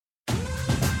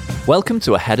Welcome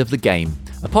to Ahead of the Game,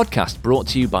 a podcast brought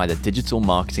to you by the Digital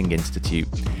Marketing Institute.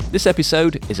 This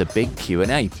episode is a big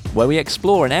Q&A, where we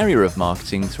explore an area of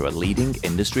marketing through a leading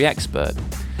industry expert.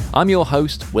 I'm your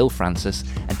host, Will Francis,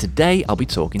 and today I'll be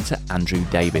talking to Andrew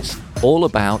Davis, all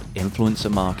about influencer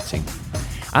marketing.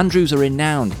 Andrew's a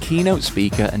renowned keynote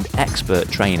speaker and expert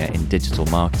trainer in digital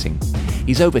marketing.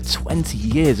 He's over 20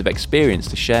 years of experience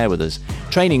to share with us,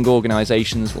 training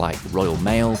organisations like Royal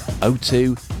Mail,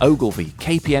 O2, Ogilvy,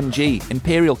 KPMG,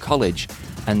 Imperial College,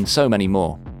 and so many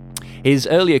more. His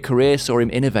earlier career saw him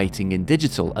innovating in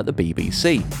digital at the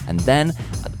BBC, and then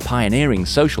at the pioneering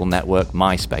social network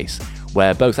MySpace,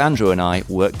 where both Andrew and I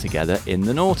worked together in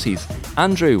the noughties.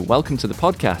 Andrew, welcome to the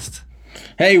podcast.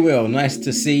 Hey Will, nice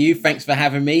to see you. Thanks for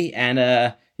having me,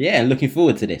 and looking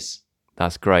forward to this.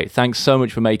 That's great. Thanks so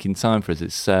much for making time for us.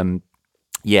 It's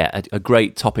a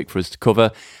great topic for us to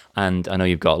cover, and I know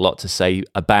you've got a lot to say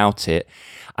about it.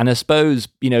 And I suppose,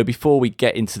 before we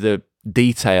get into the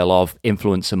detail of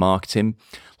influencer marketing,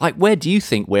 where do you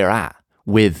think we're at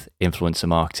with influencer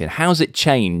marketing? How's it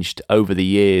changed over the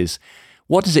years?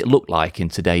 What does it look like in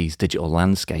today's digital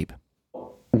landscape?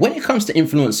 When it comes to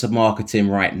influencer marketing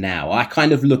right now, I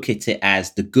kind of look at it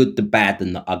as the good, the bad,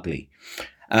 and the ugly.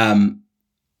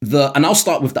 And I'll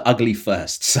start with the ugly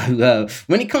first. So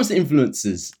when it comes to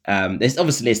influencers,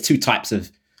 there's two types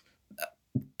of,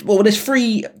 there's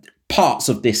three parts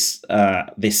of this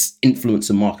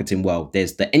influencer marketing world.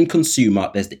 There's the end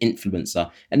consumer, there's the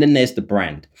influencer, and then there's the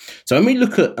brand. So when we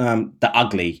look at the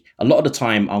ugly, a lot of the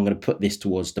time I'm going to put this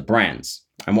towards the brands.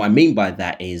 And what I mean by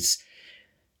that is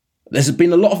there's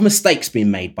been a lot of mistakes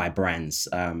being made by brands,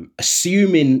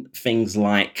 assuming things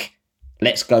like,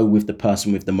 let's go with the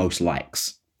person with the most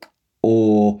likes,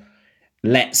 or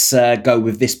let's go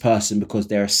with this person because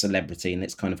they're a celebrity and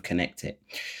let's kind of connect it.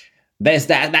 There's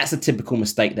that. That's a typical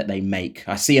mistake that they make.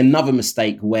 I see another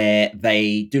mistake where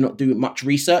they do not do much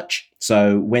research.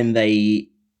 So when they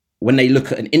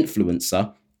look at an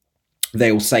influencer,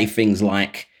 they will say things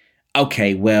like,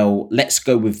 okay, well, let's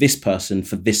go with this person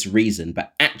for this reason.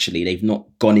 But actually, they've not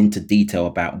gone into detail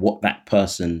about what that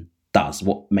person does,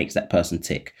 what makes that person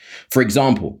tick. For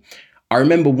example, I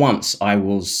remember once I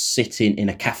was sitting in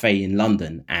a cafe in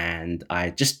London and I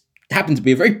just happened to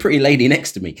be a very pretty lady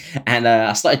next to me. And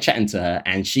I started chatting to her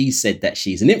and she said that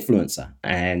she's an influencer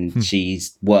and she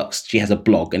has a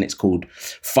blog and it's called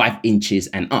 5 Inches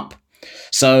and Up.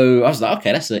 So I was like,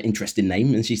 okay, that's an interesting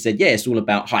name. And she said, yeah, it's all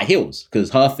about high heels,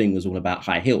 because her thing was all about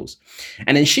high heels.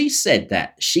 And then she said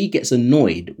that she gets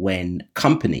annoyed when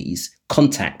companies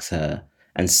contact her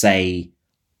and say,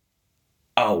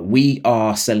 oh, we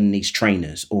are selling these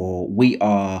trainers, or we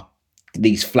are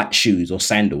these flat shoes or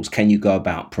sandals. Can you go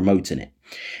about promoting it?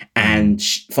 And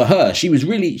for her, she's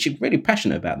really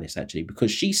passionate about this, actually,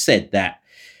 because she said that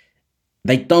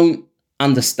they don't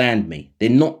understand me. They're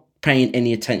not paying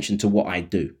any attention to what I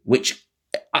do, which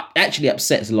actually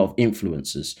upsets a lot of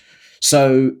influencers.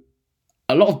 So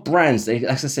a lot of brands,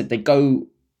 as I said,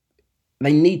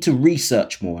 they need to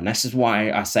research more. And this is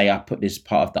why I say I put this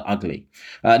part of the ugly.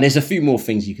 There's a few more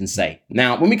things you can say.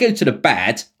 Now, when we go to the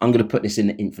bad, I'm going to put this in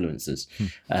the influencers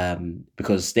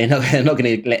because they're not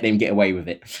going to let them get away with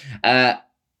it.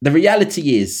 The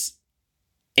reality is,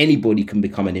 anybody can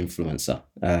become an influencer.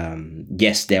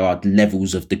 Yes, there are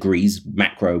levels of degrees,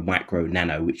 macro, micro,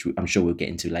 nano, which I'm sure we'll get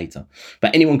into later.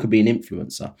 But anyone could be an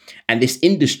influencer. And this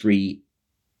industry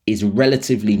is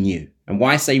relatively new. And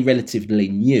why I say relatively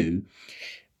new,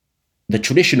 the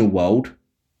traditional world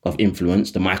of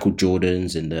influence, the Michael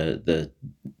Jordans and the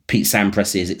Pete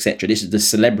Sampras's, etc. This is the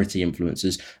celebrity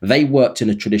influencers. They worked in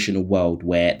a traditional world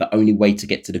where the only way to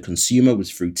get to the consumer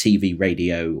was through TV,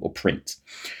 radio, or print.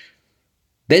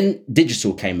 Then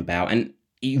digital came about, and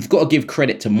you've got to give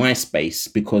credit to MySpace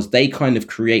because they kind of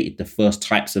created the first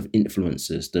types of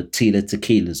influencers, the Tila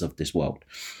Tequilas of this world,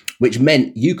 which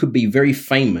meant you could be very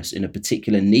famous in a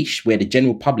particular niche where the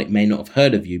general public may not have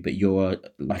heard of you, but you're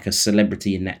like a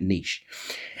celebrity in that niche.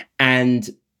 And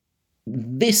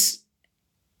this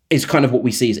is kind of what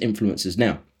we see as influencers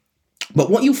now. But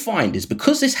what you'll find is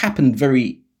because this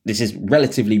is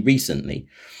relatively recently,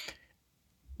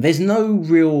 there's no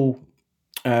real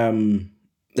rules.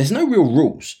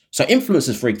 So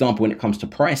influencers, for example, when it comes to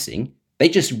pricing, they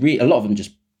just a lot of them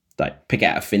just like pick it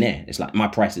out of thin air. It's like, my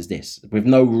price is this, with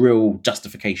no real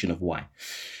justification of why.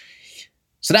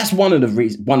 So that's one of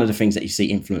the things that you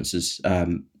see influencers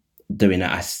doing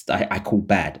that I call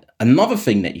bad. Another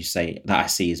thing that I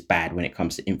see is bad when it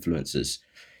comes to influencers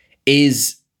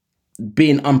is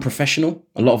being unprofessional.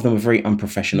 A lot of them are very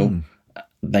unprofessional.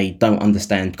 They don't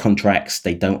understand contracts.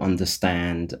 They don't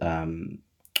understand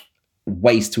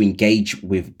ways to engage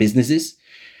with businesses.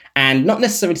 And not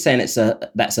necessarily saying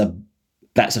that's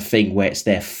a thing where it's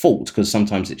their fault, because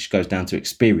sometimes it just goes down to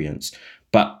experience.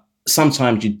 But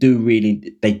sometimes they do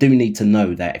need to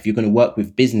know that if you're going to work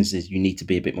with businesses, you need to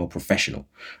be a bit more professional.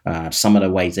 Some of the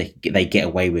ways they get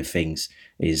away with things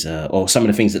is, or some of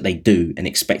the things that they do, and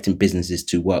expecting businesses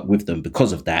to work with them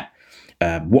because of that.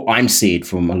 What I'm seeing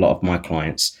from a lot of my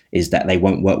clients is that they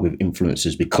won't work with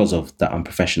influencers because of that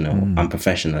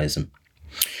unprofessionalism.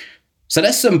 So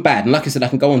that's some bad. And like I said, I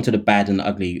can go on to the bad and the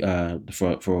ugly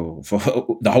for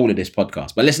the whole of this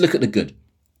podcast. But let's look at the good.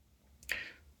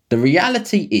 The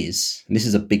reality is, and this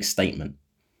is a big statement,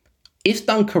 if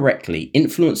done correctly,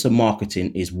 influencer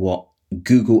marketing is what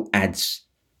Google Ads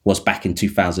was back in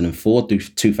 2004 to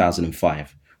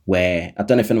 2005, where, I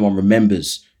don't know if anyone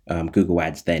remembers Google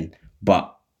Ads then,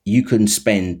 but you can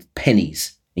spend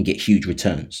pennies and get huge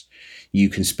returns. You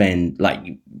can spend,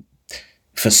 like,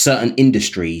 for certain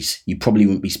industries, you probably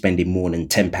wouldn't be spending more than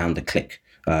 £10 a click.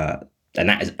 And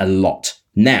that is a lot.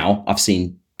 Now I've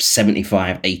seen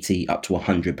 75, 80, up to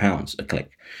 £100 a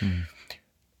click.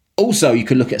 Also, you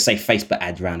could look at, say, Facebook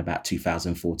ads around about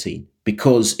 2014,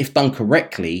 because if done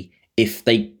correctly, if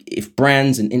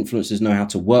brands and influencers know how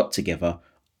to work together,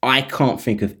 I can't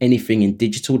think of anything in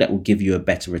digital that will give you a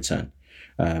better return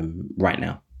right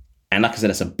now. And like I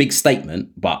said, that's a big statement,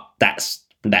 but that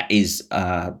is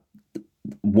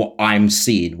what I'm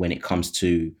seeing when it comes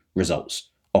to results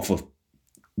off of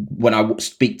when I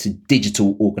speak to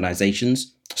when I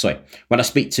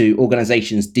speak to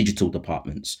organizations' digital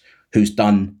departments who's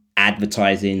done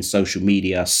advertising, social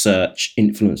media, search,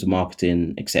 influencer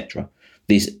marketing, etc.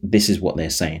 This is what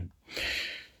they're saying.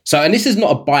 So, and this is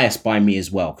not a bias by me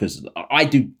as well, because I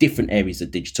do different areas of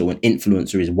digital and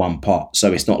influencer is one part.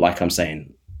 So it's not like I'm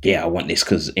saying, yeah, I want this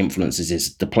because influencers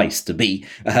is the place to be.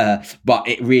 But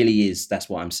it really is. That's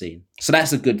what I'm seeing. So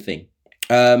that's a good thing.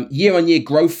 Year-on-year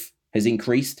growth has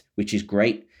increased, which is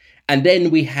great. And then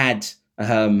we had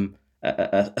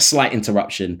a slight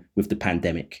interruption with the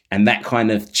pandemic. And that kind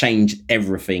of changed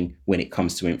everything when it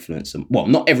comes to influencer. Well,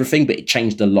 not everything, but it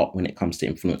changed a lot when it comes to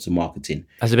influencer marketing.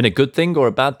 Has it been a good thing or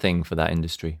a bad thing for that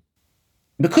industry?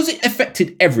 Because it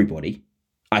affected everybody,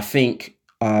 I think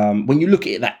when you look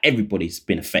at it, that everybody's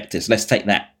been affected. So let's take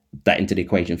that into the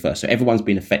equation first. So everyone's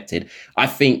been affected. I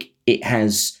think it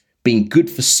has been good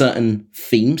for certain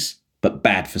themes, but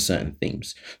bad for certain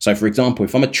themes. So for example,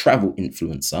 if I'm a travel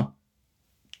influencer,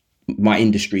 my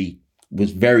industry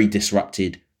was very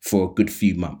disrupted for a good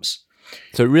few months.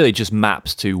 So it really just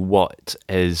maps to what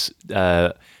is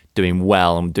doing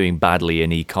well and doing badly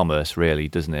in e-commerce, really,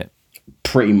 doesn't it?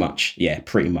 Pretty much. Yeah,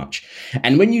 pretty much.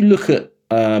 And when you look at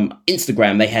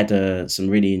Instagram, they had some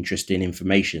really interesting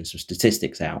information, some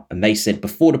statistics out. And they said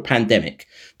before the pandemic,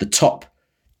 the top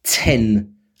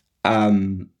 10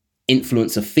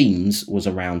 influencer themes was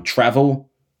around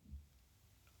travel,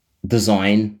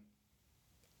 design,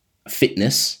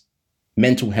 fitness,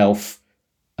 mental health,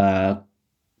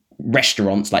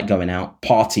 restaurants, like going out,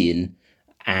 partying,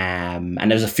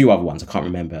 and there's a few other ones. I can't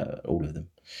remember all of them.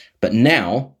 But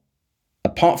now,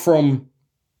 apart from,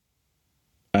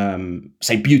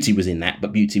 say beauty was in that,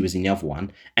 but beauty was in the other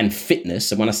one, and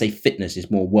fitness, and when I say fitness, is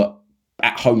more work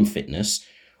at home fitness,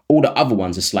 all the other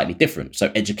ones are slightly different.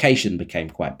 So education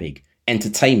became quite big.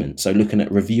 Entertainment, so looking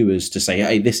at reviewers to say,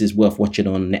 hey, this is worth watching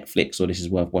on Netflix, or this is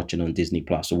worth watching on Disney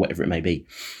Plus, or whatever it may be.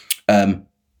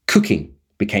 Cooking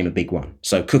became a big one.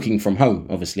 So cooking from home,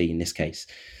 obviously, in this case.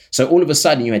 So all of a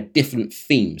sudden you had different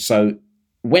themes. So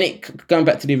going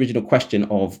back to the original question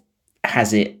of,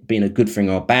 has it been a good thing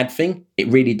or a bad thing? It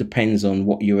really depends on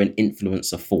what you're an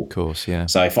influencer for. Of course, yeah.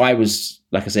 So if I was,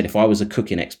 like I said, if I was a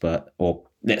cooking expert, or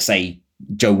let's say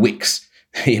Joe Wicks,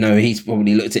 he's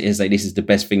probably looked at it and say, this is the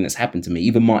best thing that's happened to me.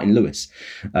 Even Martin Lewis,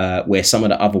 where some of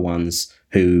the other ones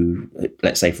who,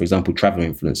 let's say, for example, travel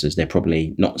influencers, they're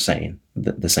probably not saying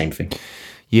the same thing.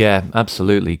 Yeah,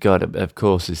 absolutely. God, of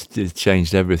course, it's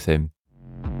changed everything.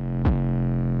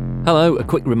 Hello, a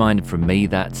quick reminder from me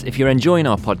that if you're enjoying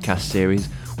our podcast series,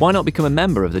 why not become a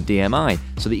member of the DMI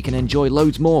so that you can enjoy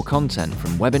loads more content,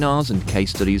 from webinars and case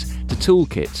studies to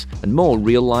toolkits and more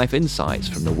real-life insights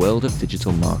from the world of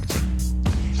digital marketing.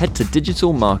 Head to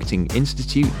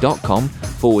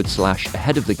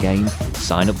digitalmarketinginstitute.com/ahead of the game,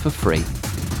 sign up for free.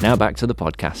 Now back to the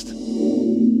podcast.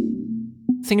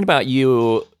 Thinking about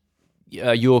your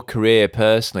career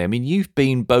personally, I mean, you've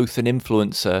been both an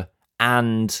influencer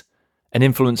and an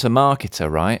influencer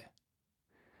marketer, right?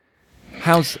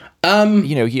 How's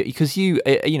because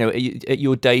at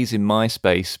your days in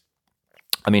MySpace,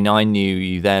 I mean, I knew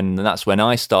you then, and that's when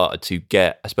I started to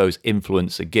get, I suppose,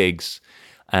 influencer gigs.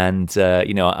 And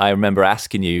I remember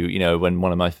asking you, when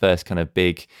one of my first kind of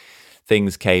big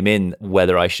things came in,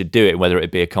 whether I should do it, whether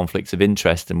it be a conflict of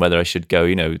interest, and whether I should go,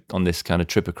 on this kind of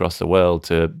trip across the world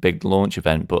to a big launch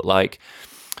event. But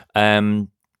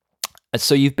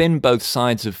so you've been both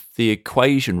sides of the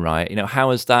equation, right?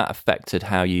 How has that affected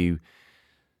how you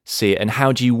see it, and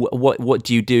how do you what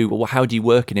do you do? How do you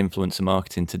work in influencer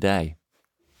marketing today?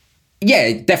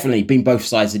 Yeah, definitely been both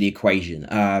sides of the equation.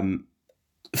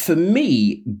 For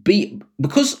me,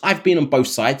 because I've been on both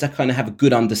sides, I kind of have a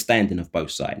good understanding of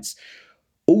both sides.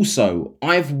 Also,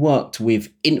 I've worked with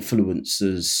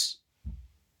influencers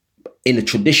in a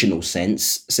traditional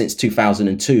sense since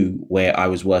 2002, where I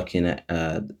was working at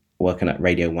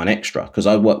Radio 1 Extra, because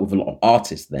I worked with a lot of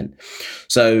artists then.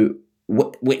 So,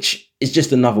 which is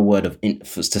just another word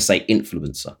to say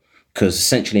influencer, because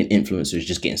essentially an influencer is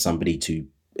just getting somebody to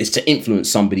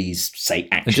influence somebody's, say,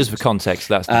 actions. And just for context,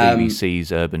 that's the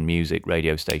BBC's urban music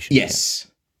radio station. Yes.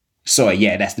 Sorry,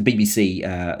 yeah, that's the BBC,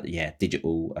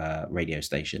 digital radio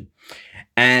station.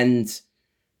 And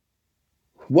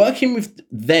working with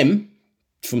them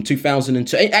from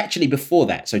 2002, actually before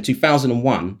that, so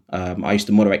 2001, I used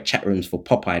to moderate chat rooms for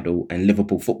Pop Idol and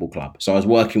Liverpool Football Club. So I was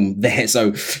working there.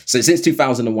 So since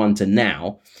 2001 to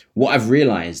now, what I've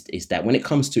realized is that when it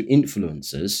comes to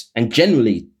influencers and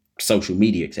generally social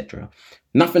media, etc.,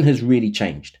 nothing has really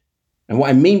changed. And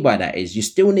what I mean by that is you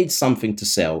still need something to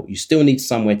sell, you still need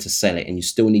somewhere to sell it, and you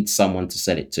still need someone to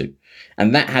sell it to.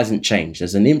 And that hasn't changed.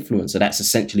 As an influencer, that's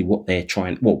essentially what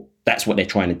that's what they're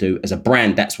trying to do. As a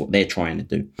brand, that's what they're trying to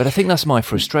do. But I think that's my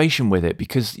frustration with it,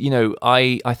 because,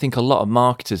 I think a lot of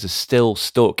marketers are still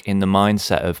stuck in the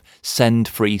mindset of send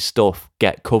free stuff,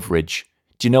 get coverage.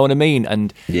 Do you know what I mean?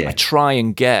 And yeah. I try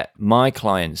and get my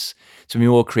clients to be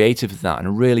more creative with that,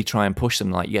 and really try and push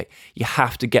them. Like, you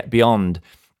have to get beyond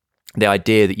the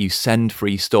idea that you send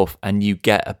free stuff and you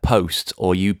get a post,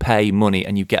 or you pay money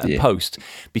and you get a post,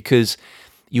 because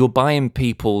you're buying the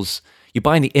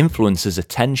influencers'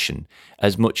 attention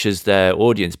as much as their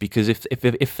audience. Because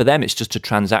if for them it's just a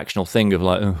transactional thing of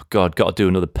like, oh God, got to do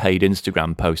another paid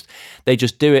Instagram post, they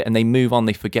just do it and they move on,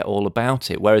 they forget all about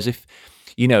it. Whereas if,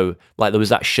 like there was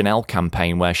that Chanel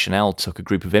campaign where Chanel took a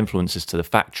group of influencers to the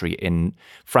factory in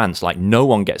France. Like, no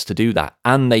one gets to do that.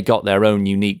 And they got their own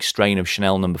unique strain of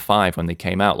Chanel No. 5 when they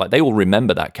came out. Like, they will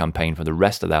remember that campaign for the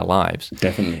rest of their lives.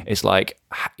 Definitely. It's like,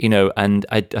 and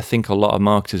I think a lot of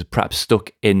marketers are perhaps stuck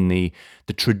in the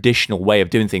traditional way of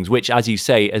doing things, which, as you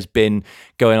say, has been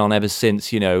going on ever since,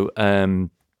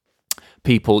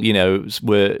 people,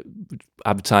 were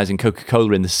advertising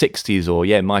Coca-Cola in the 60s,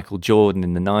 or Michael Jordan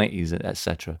in the 90s,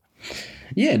 etc.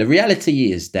 Yeah, the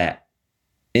reality is that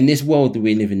in this world that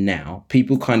we live in now,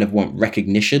 people kind of want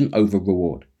recognition over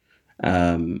reward.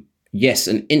 Yes,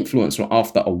 an influencer,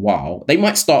 after a while, they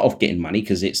might start off getting money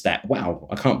because it's that, wow,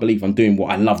 I can't believe I'm doing what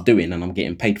I love doing and I'm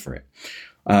getting paid for it.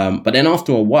 But then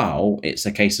after a while, it's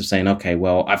a case of saying, okay,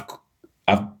 well,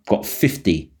 I've got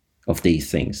 50 of these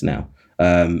things now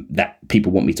that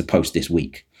people want me to post this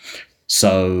week.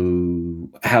 So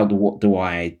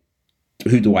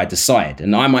who do I decide?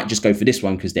 And I might just go for this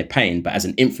one because they're paying, but as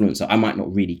an influencer, I might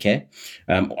not really care.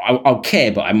 I'll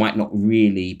care, but I might not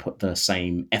really put the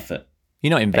same effort.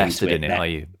 You're not invested in it, are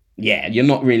you? Yeah, you're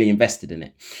not really invested in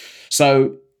it.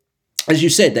 So as you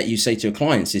said, that you say to your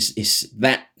clients, is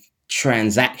that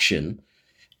transaction,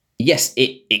 yes,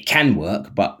 it can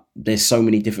work, but there's so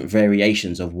many different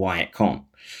variations of why it can't.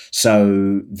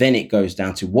 So then it goes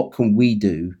down to, what can we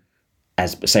do?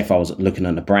 As say, if I was looking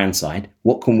on the brand side,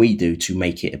 what can we do to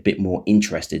make it a bit more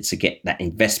interested to get that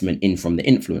investment in from the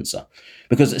influencer?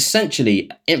 Because essentially,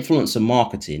 influencer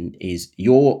marketing is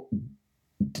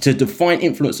to define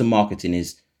influencer marketing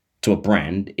is, to a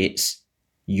brand, it's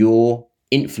you're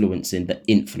influencing the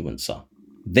influencer.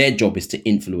 Their job is to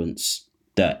influence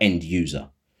the end user.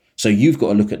 So you've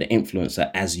got to look at the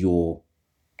influencer as your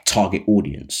target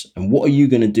audience. And what are you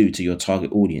going to do to your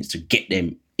target audience to get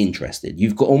them interested?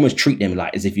 You've got to almost treat them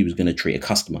like as if you was going to treat a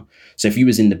customer. So if you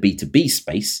was in the B2B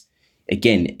space,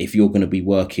 again, if you're going to be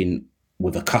working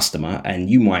with a customer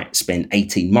and you might spend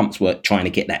 18 months trying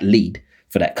to get that lead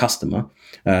for that customer,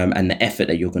 and the effort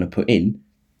that you're going to put in,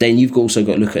 then you've also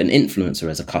got to look at an influencer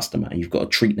as a customer, and you've got to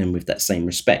treat them with that same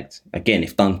respect. Again,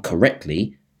 if done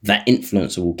correctly, that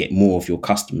influencer will get more of your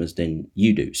customers than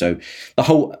you do. So the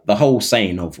whole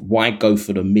saying of, why go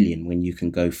for the million when you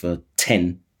can go for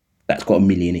 10 that's got 1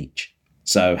 million each?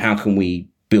 So how can we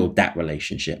build that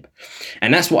relationship?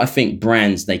 And that's what I think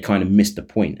brands, they kind of missed the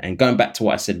point. And going back to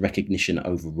what I said, recognition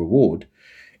over reward,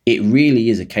 it really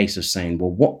is a case of saying, well,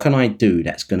 what can I do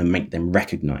that's going to make them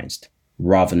recognized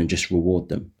rather than just reward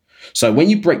them? So when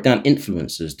you break down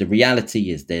influencers, the reality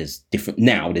is there's different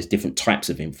types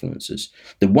of influencers.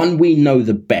 The one we know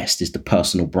the best is the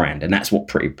personal brand. And that's what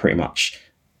pretty much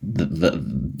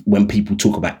when people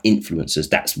talk about influencers,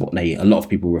 that's what a lot of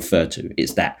people refer to.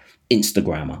 It's that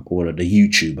Instagrammer or the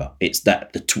YouTuber. It's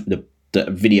that the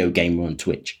video gamer on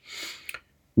Twitch.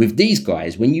 With these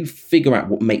guys, when you figure out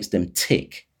what makes them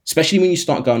tick, especially when you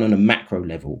start going on a macro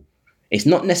level, it's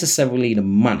not necessarily the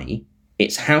money.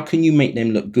 It's how can you make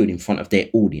them look good in front of their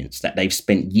audience that they've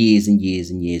spent years and years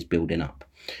and years building up.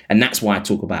 And that's why I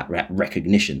talk about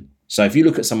recognition. So if you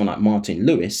look at someone like Martin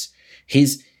Lewis,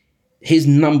 his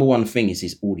number one thing is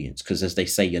his audience, because as they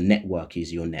say, your network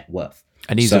is your net worth.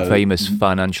 And he's a famous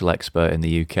financial expert in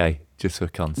the UK, just for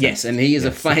context. Yes, and he is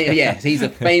he's a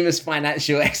famous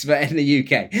financial expert in the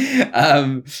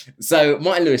UK. So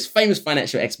Martin Lewis, famous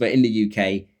financial expert in the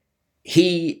UK.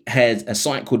 He has a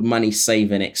site called Money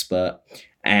Saving Expert,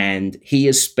 and he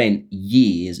has spent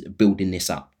years building this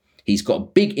up. He's got a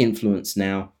big influence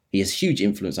now. He has huge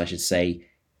influence, I should say.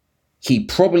 He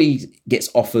probably gets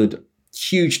offered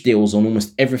huge deals on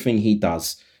almost everything he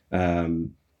does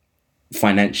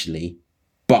financially.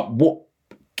 But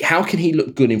how can he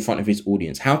look good in front of his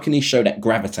audience? How can he show that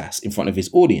gravitas in front of his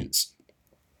audience?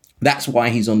 That's why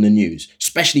he's on the news,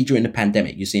 especially during the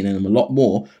pandemic. You're seeing him a lot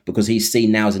more because he's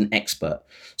seen now as an expert.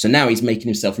 So now he's making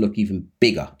himself look even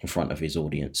bigger in front of his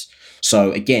audience.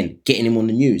 So again, getting him on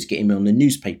the news, getting him on the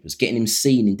newspapers, getting him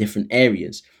seen in different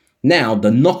areas. Now, the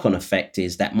knock-on effect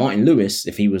is that Martin Lewis,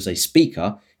 if he was a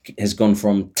speaker, has gone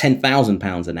from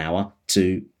 £10,000 an hour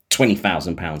to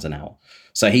 £20,000 an hour.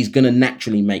 So he's going to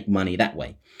naturally make money that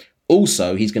way.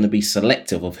 Also, he's going to be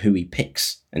selective of who he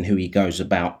picks and who he goes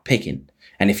about picking.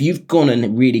 And if you've gone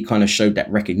and really kind of showed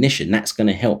that recognition, that's going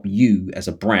to help you as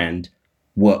a brand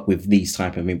work with these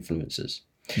type of influencers.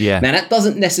 Yeah. Now, that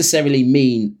doesn't necessarily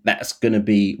mean that's going to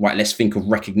be, right, let's think of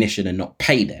recognition and not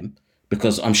pay them,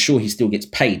 because I'm sure he still gets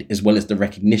paid as well as the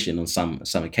recognition on some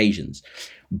occasions.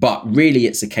 But really,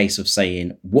 it's a case of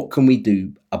saying, what can we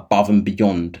do above and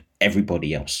beyond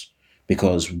everybody else?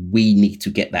 Because we need to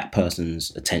get that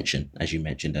person's attention, as you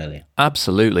mentioned earlier.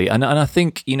 Absolutely. And I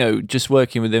think, just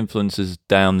working with influencers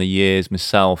down the years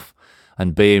myself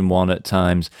and being one at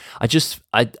times, I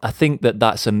think that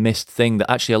that's a missed thing,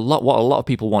 that actually what a lot of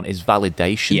people want is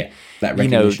validation. Yeah, that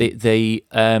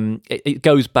recognition. It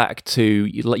goes back to,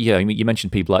 you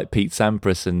mentioned people like Pete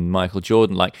Sampras and Michael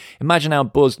Jordan. Like, imagine how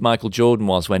buzzed Michael Jordan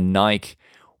was when Nike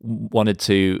wanted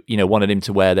him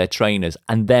to wear their trainers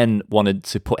and then wanted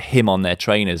to put him on their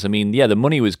trainers. I mean, yeah, the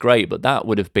money was great, but that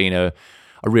would have been a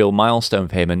real milestone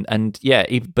for him.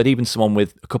 But even someone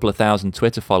with a couple of thousand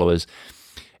Twitter followers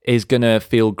is going to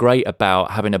feel great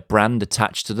about having a brand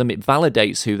attached to them. It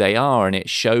validates who they are, and it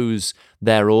shows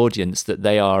their audience that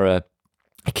they are a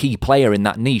key player in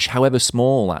that niche, however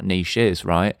small that niche is,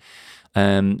 right?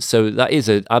 So that is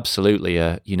absolutely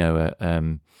a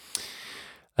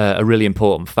really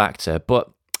important factor. But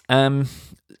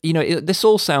this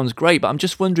all sounds great, but I'm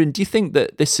just wondering, do you think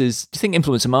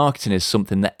influencer marketing is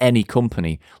something that any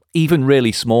company, even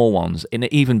really small ones,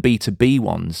 even B2B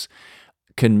ones,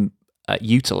 can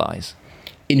utilize?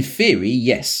 In theory,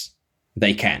 yes,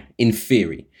 they can. In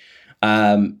theory.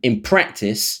 In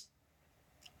practice,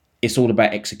 it's all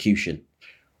about execution.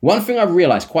 One thing I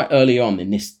realized quite early on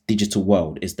in this digital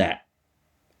world is that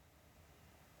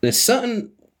there's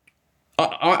certain...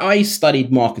 I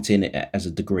studied marketing as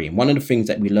a degree, and one of the things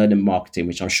that we learn in marketing,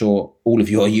 which I'm sure all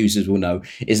of your users will know,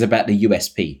 is about the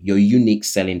USP, your unique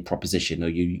selling proposition, or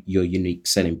your unique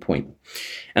selling point.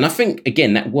 And I think,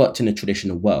 again, that worked in the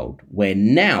traditional world, where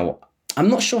now I'm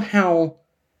not sure how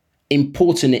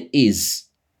important it is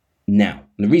now.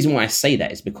 And the reason why I say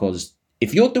that is because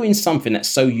if you're doing something that's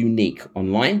so unique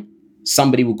online,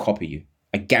 somebody will copy you.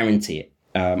 I guarantee it.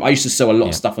 I used to sell a lot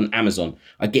of stuff on Amazon.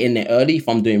 I get in there early. If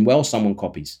I'm doing well, someone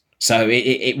copies. So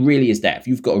it really is that. If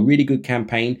you've got a really good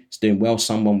campaign, it's doing well,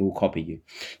 someone will copy you.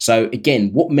 So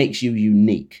again, what makes you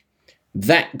unique?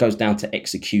 That goes down to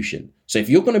execution. So if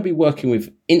you're going to be working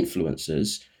with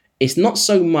influencers, it's not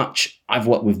so much I've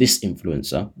worked with this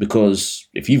influencer, because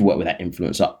if you've worked with that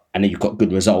influencer and then you've got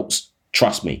good results,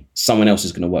 trust me, someone else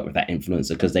is going to work with that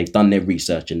influencer because they've done their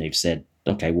research and they've said,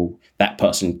 okay, well, that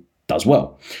person does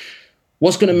well.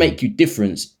 What's going to make you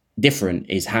different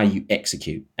is how you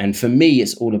execute. And for me,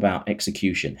 it's all about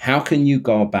execution. How can you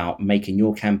go about making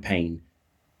your campaign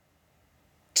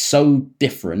so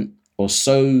different or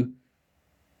so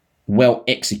well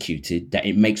executed that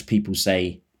it makes people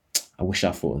say, I wish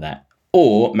I thought of that,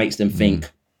 or makes them think,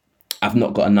 I've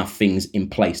not got enough things in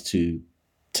place to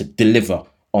deliver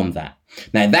on that.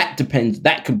 Now that depends.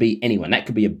 That could be anyone. That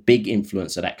could be a big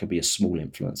influencer. That could be a small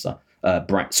influencer.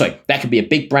 Brand. Sorry, that could be a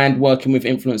big brand working with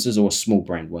influencers or a small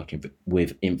brand working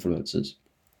with influencers.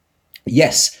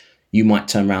 Yes, you might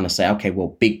turn around and say, okay, well,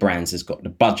 big brands has got the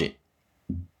budget,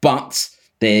 but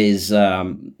there's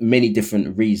many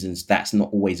different reasons that's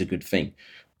not always a good thing.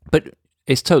 But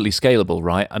it's totally scalable,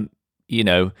 right?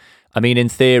 In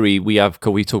theory, we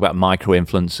talk about micro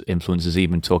influencers,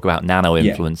 even talk about nano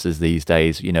influencers these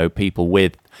days. People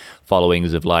with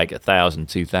followings of like 1,000,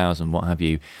 2,000, what have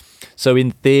you. So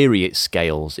in theory, it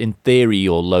scales. In theory,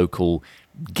 your local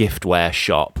giftware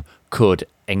shop could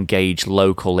engage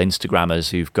local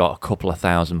Instagrammers who've got a couple of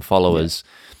thousand followers.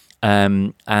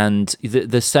 And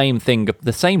the same thing,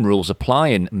 the same rules apply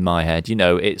in my head.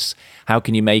 It's how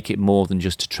can you make it more than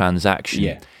just a transaction?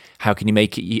 Yeah. How can you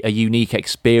make it a unique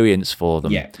experience for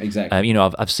them? Yeah, exactly.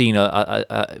 I've seen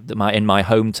in my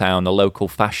hometown, a local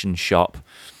fashion shop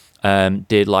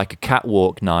did like a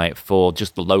catwalk night for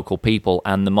just the local people,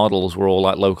 and the models were all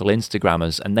like local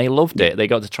Instagrammers, and they loved it. They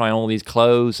got to try on all these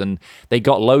clothes, and they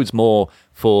got loads more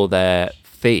for their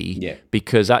fee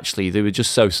because actually they were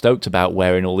just so stoked about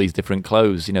wearing all these different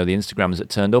clothes. The Instagrammers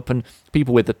that turned up, and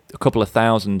people with a couple of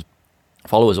thousand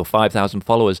followers or 5,000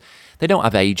 followers, they don't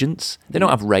have agents, they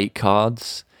don't have rate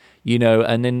cards,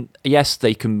 and then yes,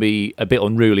 they can be a bit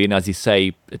unruly and, as you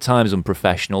say, at times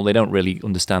unprofessional. They don't really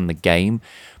understand the game,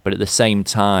 but at the same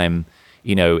time,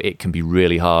 it can be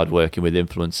really hard working with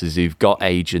influencers who've got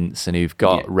agents and who've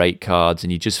got rate cards,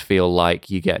 and you just feel like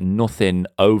you get nothing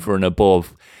over and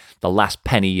above the last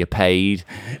penny you paid.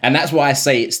 And that's why I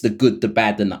say it's the good, the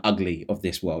bad, and the ugly of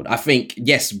this world. I think,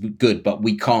 yes, good, but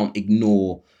we can't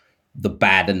ignore the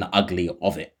bad and the ugly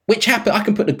of it, which happen. I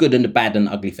can put the good and the bad and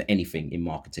the ugly for anything in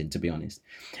marketing, to be honest.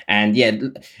 And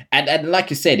and like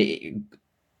you said,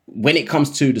 when it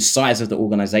comes to the size of the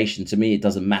organization, to me, it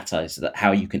doesn't matter. It's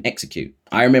how you can execute.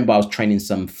 I remember I was training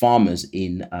some farmers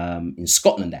in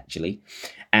Scotland, actually,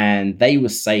 and they were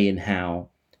saying how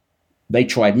they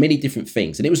tried many different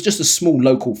things, and it was just a small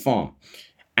local farm.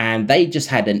 And they just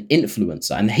had an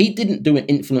influencer, and he didn't do an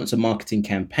influencer marketing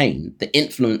campaign. The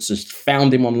influencers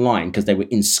found him online because they were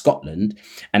in Scotland,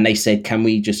 and they said, can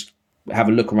we just have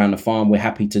a look around the farm? We're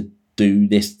happy to do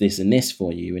this, this, and this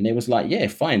for you. And they was like, yeah,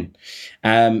 fine.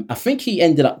 I think he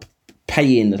ended up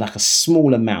paying like a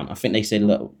small amount. I think they said,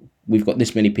 look, we've got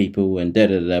this many people and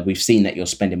we've seen that you're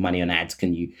spending money on ads.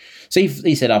 Can you? So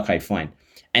he said, okay, fine.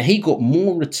 And he got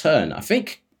more return. I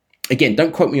think, again,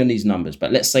 don't quote me on these numbers,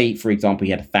 but let's say, for example,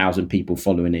 he had 1,000 people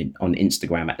following it on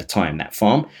Instagram at the time, that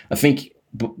farm. I think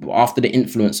after the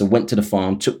influencer went to the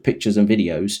farm, took pictures and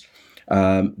videos,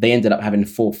 they ended up having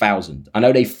 4,000. I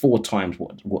know they 4 times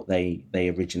what they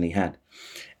originally had.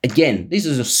 Again, this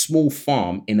is a small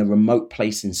farm in a remote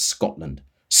place in Scotland.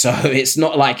 So it's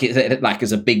not like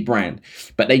it's a big brand,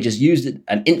 but they just used it.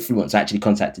 An influencer actually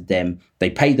contacted them. They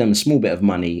paid them a small bit of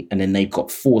money, and then they've got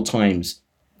 4 times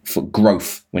for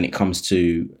growth when it comes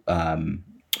to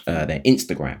their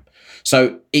Instagram.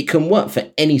 So it can work for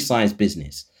any size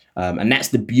business. And that's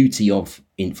the beauty of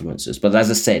influencers. But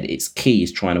as I said, it's key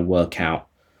is trying to work out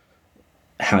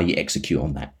how you execute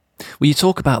on that. Well, you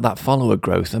talk about that follower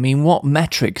growth. I mean, what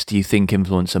metrics do you think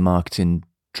influencer marketing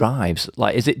drives?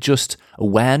 Like, is it just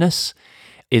awareness?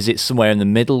 Is it somewhere in the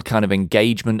middle, kind of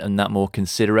engagement and that more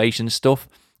consideration stuff?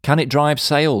 Can it drive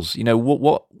sales?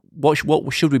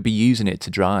 What should we be using it to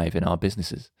drive in our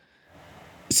businesses?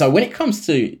 So when it comes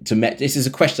to this is a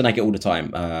question I get all the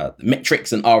time,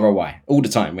 metrics and ROI all the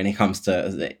time when it comes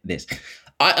to this.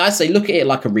 I say look at it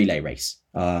like a relay race.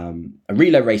 A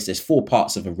relay race, there's 4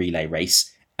 parts of a relay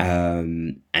race,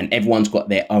 and everyone's got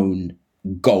their own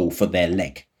goal for their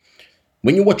leg.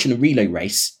 When you're watching a relay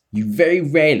race, you very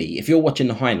rarely, if you're watching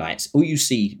the highlights, all you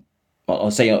see,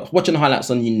 I'll say watching the highlights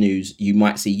on your news, you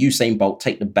might see Usain Bolt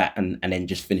take the bat and then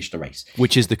just finish the race.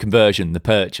 Which is the conversion, the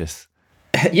purchase.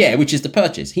 Yeah, which is the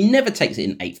purchase. He never takes it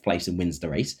in 8th place and wins the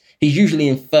race. He's usually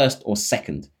in 1st or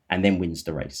 2nd and then wins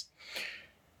the race.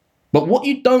 But what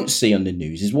you don't see on the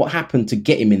news is what happened to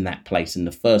get him in that place in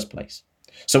the first place.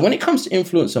 So when it comes to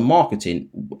influencer marketing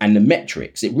and the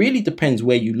metrics, it really depends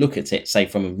where you look at it, say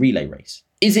from a relay race.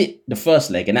 Is it the first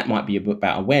leg? And that might be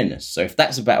about awareness. So if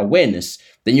that's about awareness,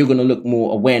 then you're going to look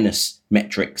more awareness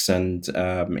metrics and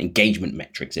engagement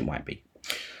metrics, it might be.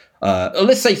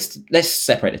 Let's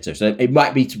separate the two. So it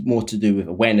might be more to do with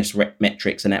awareness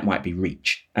metrics, and that might be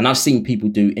reach. And I've seen people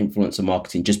do influencer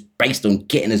marketing just based on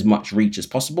getting as much reach as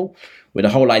possible, with the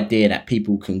whole idea that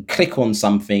people can click on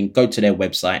something, go to their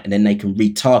website, and then they can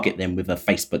retarget them with a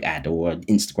Facebook ad or an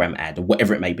Instagram ad or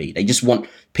whatever it may be. They just want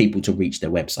people to reach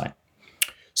their website.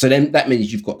 So then that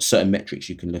means you've got certain metrics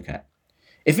you can look at.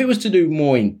 If it was to do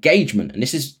more engagement, and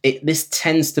this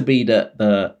tends to be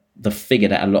the figure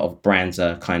that a lot of brands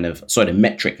are the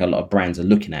metric a lot of brands are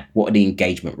looking at. What are the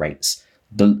engagement rates?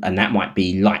 And that might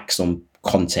be likes on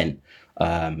content,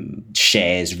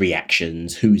 shares,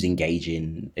 reactions, who's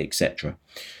engaging, etc.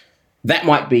 That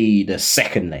might be the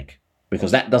second leg,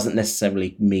 because that doesn't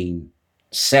necessarily mean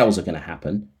sales are going to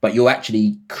happen, but you're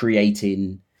actually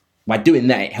creating, by doing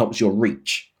that, it helps your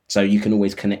reach. So you can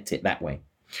always connect it that way.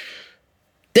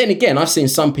 Then again, I've seen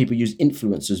some people use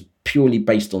influencers purely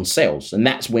based on sales. And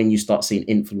that's when you start seeing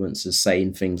influencers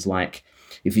saying things like,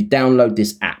 if you download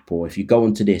this app, or if you go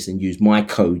onto this and use my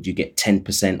code, you get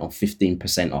 10% or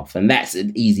 15% off. And that's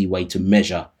an easy way to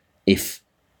measure if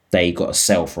they got a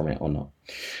sale from it or not.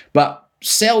 But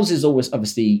sales is always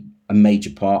obviously a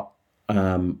major part.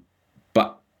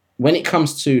 But when it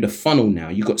comes to the funnel now,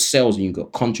 you've got sales and you've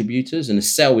got contributors, and a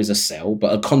sale is a sale,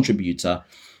 but a contributor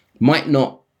might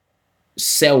not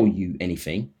sell you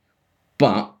anything,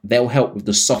 but they'll help with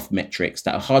the soft metrics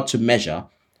that are hard to measure,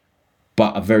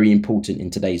 but are very important in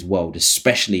today's world,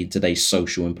 especially in today's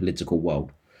social and political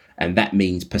world. And that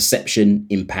means perception,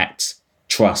 impact,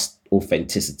 trust,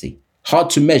 authenticity. Hard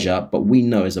to measure, but we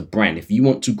know as a brand, if you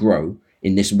want to grow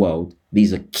in this world,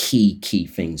 these are key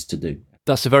things to do.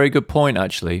 That's a very good point,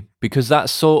 actually, because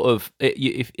that's sort of,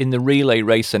 if in the relay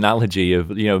race analogy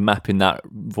of, mapping that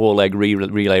 4-leg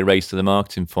relay race to the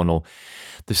marketing funnel,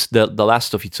 the last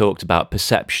stuff you talked about,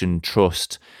 perception,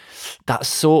 trust, that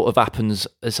sort of happens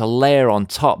as a layer on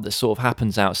top that sort of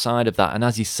happens outside of that. And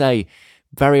as you say,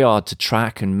 very hard to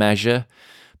track and measure,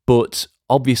 but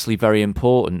obviously very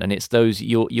important. And it's those,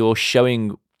 you're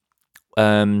showing,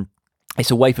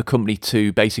 it's a way for company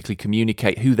to basically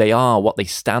communicate who they are, what they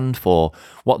stand for,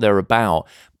 what they're about,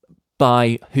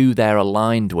 by who they're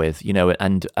aligned with,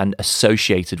 and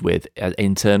associated with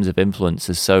in terms of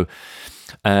influencers. So,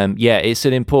 it's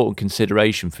an important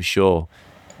consideration for sure.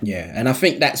 Yeah, and I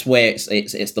think that's where it's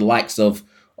the likes of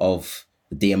the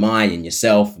DMI and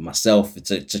yourself and myself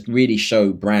to really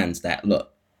show brands that,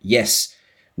 look, yes,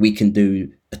 we can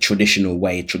do a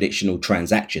traditional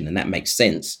transaction, and that makes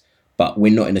sense. But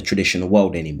we're not in a traditional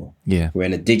world anymore. Yeah. We're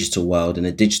in a digital world. In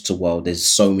a digital world, there's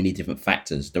so many different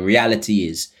factors. The reality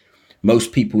is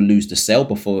most people lose the sale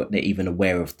before they're even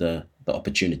aware of the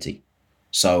opportunity.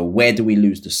 So where do we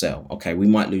lose the sale? Okay, we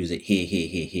might lose it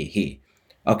here.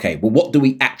 Okay, well, what do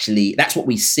we actually, that's what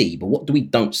we see, but what do we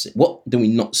don't see? What do we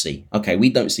not see? Okay,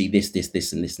 we don't see this,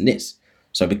 and this.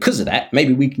 So because of that,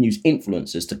 maybe we can use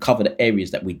influencers to cover the areas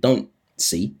that we don't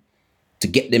see, to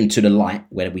get them to the light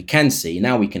where we can see.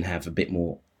 Now we can have a bit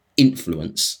more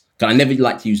influence. I never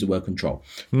like to use the word control.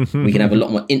 We can have a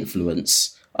lot more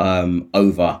influence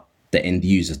over the end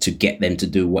user to get them to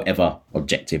do whatever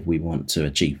objective we want to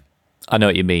achieve. I know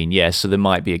what you mean. Yeah, so there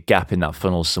might be a gap in that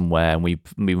funnel somewhere, and we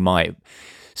might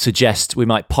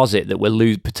posit that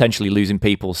we're potentially losing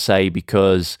people, say,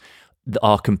 because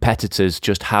our competitors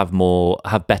just have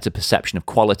better perception of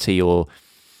quality or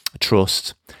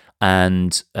trust.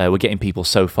 And we're getting people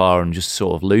so far and just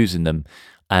sort of losing them.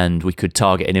 And we could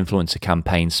target an influencer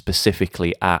campaign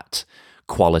specifically at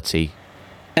quality.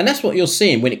 And that's what you're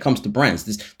seeing when it comes to brands.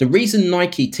 The reason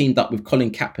Nike teamed up with Colin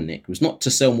Kaepernick was not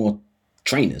to sell more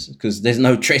trainers, because there's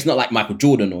no it's not like Michael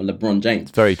Jordan or LeBron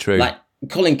James. Very true. Like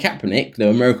Colin Kaepernick, the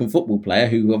American football player,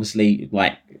 who obviously,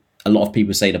 like a lot of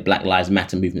people say, the Black Lives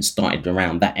Matter movement started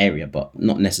around that area, but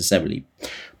not necessarily.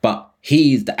 But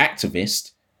he's the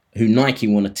activist who Nike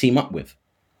want to team up with.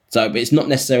 So but it's not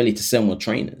necessarily to sell more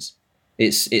trainers.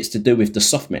 It's to do with the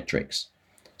soft metrics.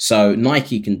 So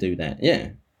Nike can do that, yeah.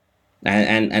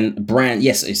 And brand,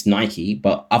 yes, it's Nike,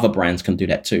 but other brands can do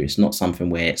that too. It's not something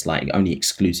where it's like only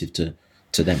exclusive to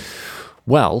them.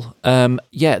 Well, there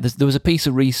was a piece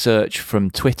of research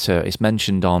from Twitter. It's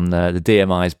mentioned on the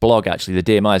DMI's blog, actually.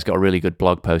 The DMI's got a really good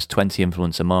blog post, 20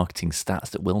 influencer marketing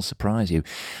stats that will surprise you.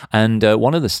 And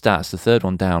one of the stats, the third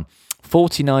one down,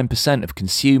 49% of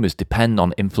consumers depend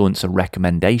on influencer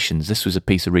recommendations. This was a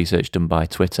piece of research done by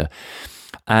Twitter.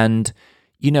 And,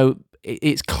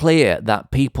 it's clear that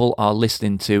people are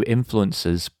listening to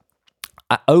influencers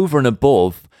over and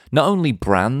above not only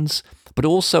brands, but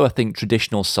also, I think,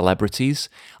 traditional celebrities.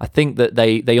 I think that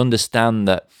they understand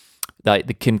that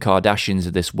the Kim Kardashians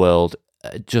of this world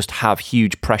just have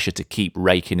huge pressure to keep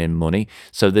raking in money.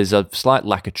 So there's a slight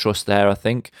lack of trust there, I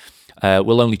think.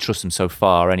 We'll only trust them so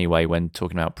far anyway when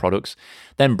talking about products.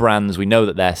 Then brands, we know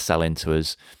that they're selling to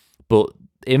us, but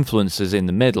influencers in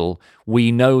the middle,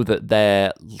 we know that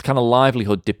their kind of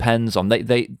livelihood depends on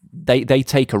they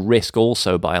take a risk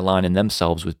also by aligning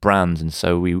themselves with brands, and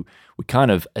so we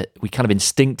kind of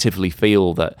instinctively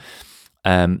feel that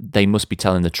they must be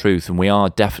telling the truth. And we are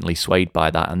definitely swayed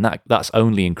by that. And that's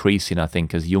only increasing, I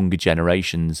think, as younger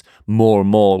generations more and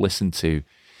more listen to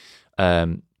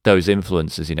those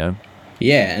influencers, you know?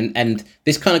 Yeah, and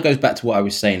this kind of goes back to what I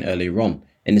was saying earlier on,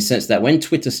 in the sense that when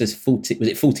Twitter says 40, was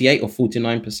it 48 or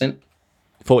 49%?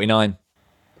 49.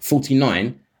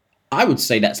 49, I would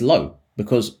say that's low,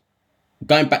 because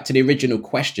going back to the original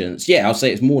questions, yeah, I'll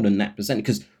say it's more than that percent,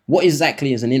 because what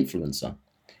exactly is an influencer?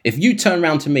 If you turn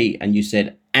around to me and you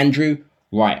said, Andrew,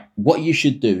 right, what you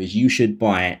should do is you should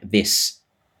buy this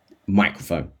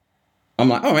microphone. I'm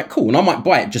like, all right, cool. And I might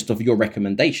buy it just off your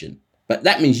recommendation. But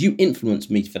that means you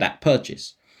influenced me for that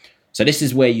purchase. So this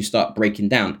is where you start breaking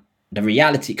down the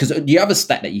reality. Because the other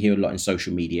stat that you hear a lot in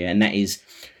social media, and that is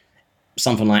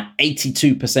something like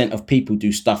 82% of people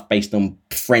do stuff based on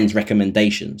friends'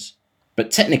 recommendations.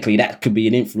 But technically, that could be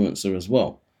an influencer as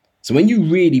well. So when you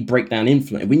really break down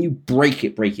influence, when you break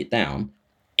it down,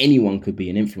 anyone could be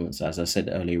an influencer, as I said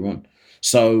earlier on.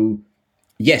 So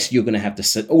yes, you're going to have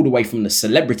all the way from the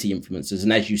celebrity influencers.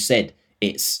 And as you said,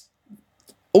 it's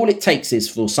all it takes is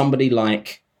for somebody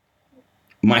like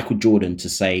Michael Jordan to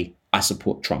say, I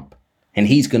support Trump. And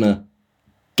he's going to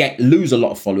lose a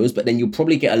lot of followers, but then you'll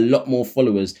probably get a lot more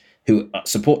followers who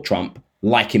support Trump,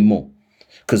 like him more.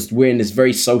 Because we're in this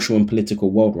very social and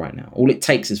political world right now. All it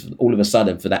takes is all of a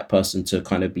sudden for that person to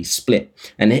kind of be split.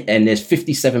 And there's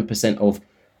 57% of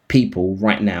people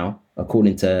right now,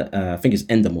 according to, I think it's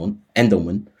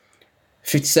Endelman,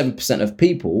 57% of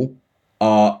people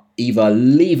are either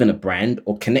leaving a brand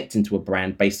or connecting to a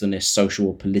brand based on their social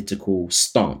or political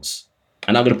stance.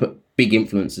 And I'm going to put big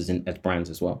influencers in as brands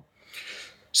as well.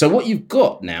 So what you've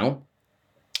got now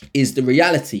is the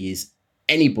reality is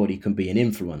anybody can be an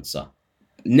influencer.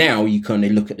 Now you kind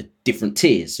of look at the different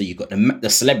tiers. So you've got the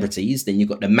celebrities, then you've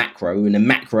got the macro, and the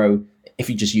macro,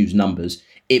 if you just use numbers,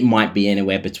 it might be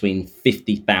anywhere between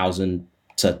 50,000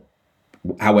 to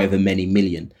however many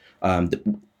million. And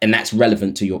that's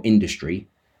relevant to your industry.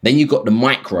 Then you've got the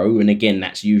micro, and again,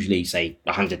 that's usually say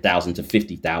 100,000 to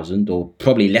 50,000, or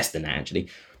probably less than that actually,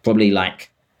 probably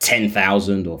like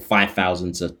 10,000 or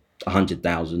 5,000 to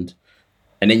 100,000.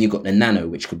 And then you've got the nano,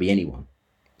 which could be anyone.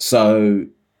 So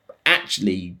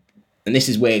actually, and this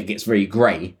is where it gets very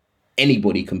grey,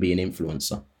 anybody can be an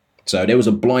influencer. So there was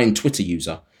a blind Twitter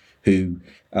user who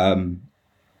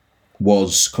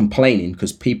was complaining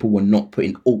because people were not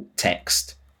putting alt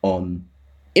text on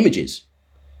images.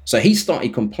 So he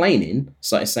started complaining,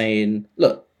 started saying,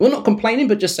 look, we're not complaining,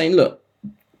 but just saying, look,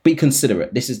 be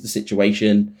considerate. This is the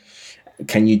situation.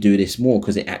 Can you do this more?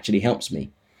 Because it actually helps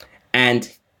me.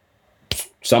 And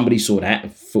somebody saw that,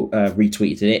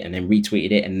 retweeted it, and then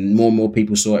retweeted it, and more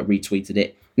people saw it, retweeted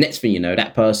it. Next thing you know,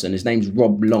 that person, his name's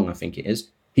Rob Long, I think it is.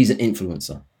 He's an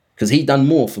influencer because he done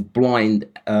more for blindness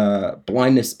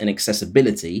and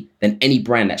accessibility than any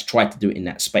brand that's tried to do it in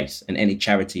that space, and any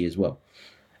charity as well.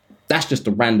 That's just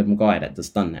a random guy that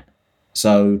just done that.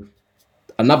 So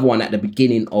another one at the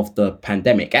beginning of the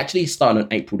pandemic actually started on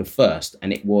April the 1st,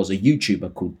 and it was a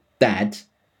YouTuber called Dad.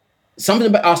 Something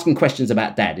about asking questions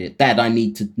about Dad. Dad, I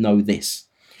need to know this.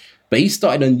 But he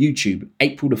started on YouTube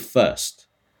April the 1st.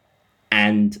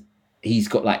 And he's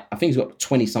got I think he's got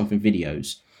 20 something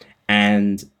videos.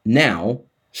 And now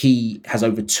he has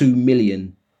over 2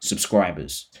 million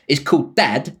subscribers. It's called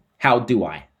Dad, How Do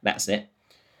I? That's it.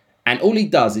 And all he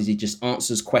does is he just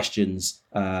answers questions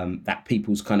that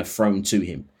people's kind of thrown to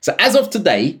him. So as of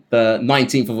today, the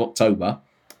 19th of October,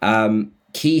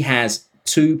 he has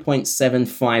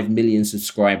 2.75 million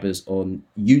subscribers on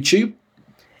YouTube.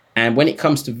 And when it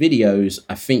comes to videos,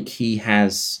 I think he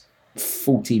has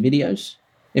 40 videos,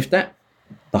 if that.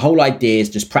 The whole idea is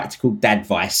just practical dad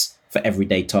advice for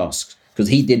everyday tasks. Because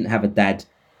he didn't have a dad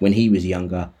when he was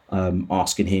younger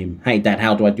asking him, hey, Dad,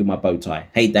 how do I do my bow tie?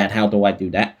 Hey, Dad, how do I do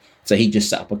that? So he just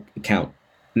set up an account.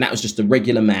 And that was just a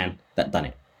regular man that done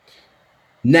it.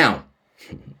 Now,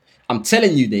 I'm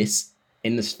telling you this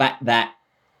in the fact that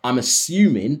I'm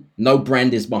assuming no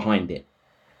brand is behind it.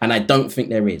 And I don't think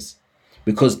there is.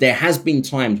 Because there has been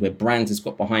times where brands has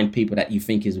got behind people that you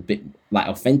think is a bit like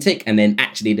authentic, and then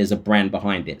actually there's a brand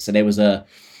behind it. So there was a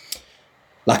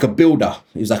builder.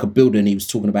 He was like a builder, and he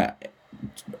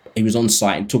was on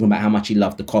site and talking about how much he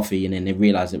loved the coffee, and then they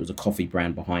realized it was a coffee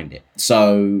brand behind it.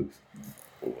 So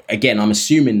again, I'm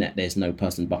assuming that there's no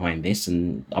person behind this,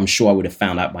 and I'm sure I would have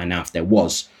found out by now if there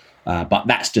was. But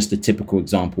that's just a typical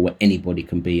example where anybody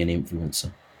can be an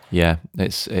influencer. Yeah,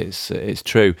 it's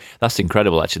true. That's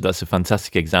incredible, actually. That's a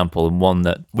fantastic example, and one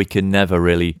that we can never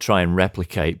really try and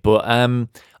replicate. But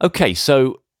okay,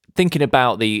 so thinking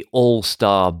about the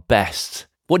all-star best,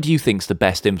 what do you think's the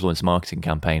best influence marketing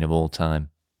campaign of all time?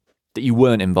 that you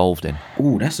weren't involved in?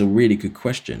 Oh, that's a really good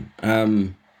question.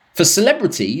 For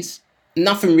celebrities,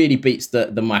 nothing really beats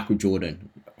the Michael Jordan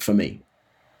for me.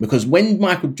 Because when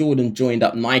Michael Jordan joined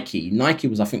up Nike, Nike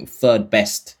was, I think, third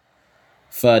biggest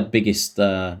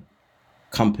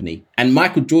company. And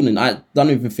Michael Jordan, I don't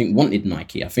even think wanted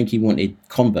Nike. I think he wanted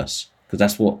Converse, because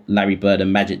that's what Larry Bird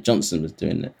and Magic Johnson was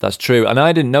doing it. That's true. And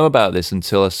I didn't know about this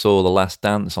until I saw The Last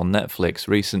Dance on Netflix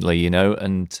recently,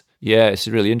 and yeah, it's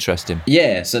really interesting.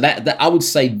 Yeah, so that I would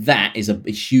say that is a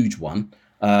huge one.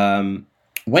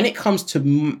 When it comes to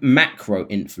macro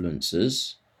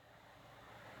influencers,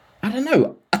 I don't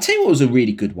know. I'll tell you what was a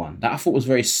really good one that I thought was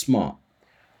very smart.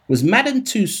 Was Madame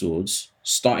Tussauds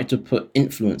started to put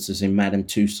influencers in Madame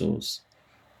Tussauds,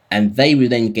 and they were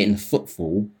then getting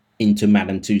footfall into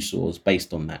Madame Tussauds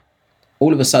based on that.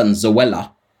 All of a sudden,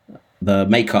 Zoella, the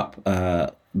makeup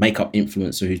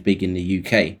influencer who's big in the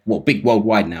UK, well, big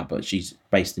worldwide now, but she's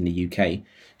based in the UK,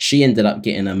 she ended up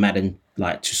getting a Madame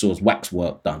Tussauds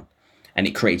waxwork done, and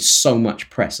it created so much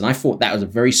press. And I thought that was a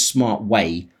very smart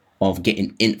way of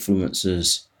getting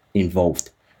influencers involved,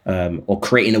 or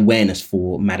creating awareness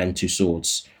for Madame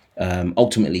Tussauds,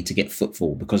 ultimately to get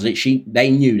footfall, because they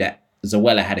knew that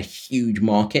Zoella had a huge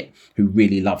market who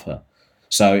really love her.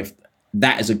 So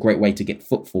that is a great way to get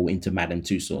footfall into Madame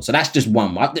Tussauds. So that's just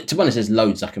one. To be honest, there's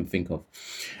loads I can think of.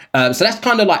 So that's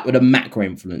kind of like with the macro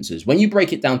influencers. When you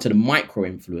break it down to the micro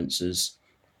influencers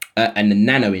and the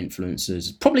nano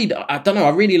influencers, probably, I don't know, I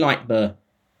really like the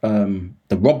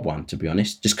Rob one, to be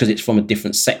honest, just because it's from a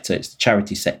different sector. It's the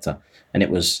charity sector, and it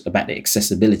was about the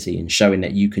accessibility and showing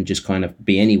that you can just kind of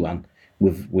be anyone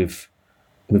with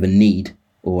a need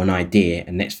or an idea,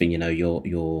 and next thing you know, you're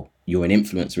an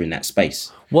influencer in that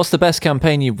space. What's the best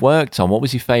campaign you've worked on? What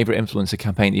was your favourite influencer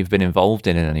campaign that you've been involved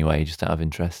in any way, just out of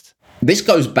interest? This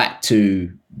goes back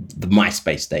to the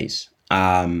MySpace days.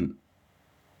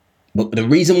 But the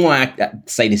reason why I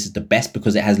say this is the best,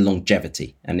 because it has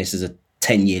longevity, and this is a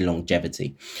 10-year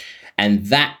longevity. And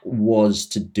that was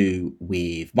to do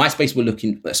with MySpace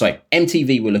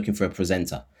MTV were looking for a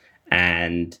presenter,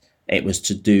 and it was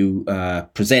to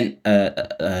present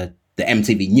the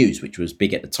MTV News, which was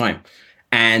big at the time.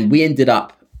 And we ended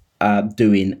up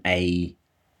doing a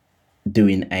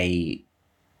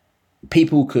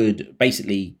people could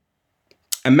basically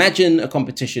imagine a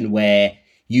competition where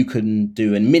you can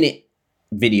do a minute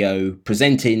video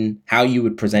presenting how you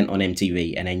would present on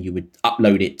MTV, and then you would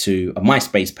upload it to a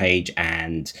MySpace page,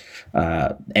 and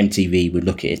MTV would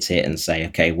look at it and say,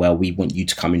 okay, well, we want you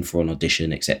to come in for an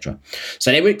audition, etc.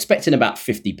 So they were expecting about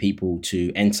 50 people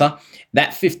to enter.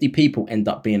 That 50 people end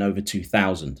up being over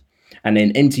 2,000. And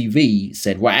then MTV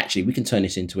said, right, actually, we can turn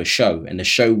this into a show. And the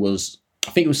show was,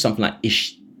 I think it was something like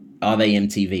Are They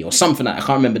MTV or something like that. I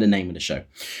can't remember the name of the show.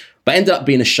 But ended up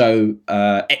being a show,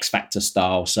 X Factor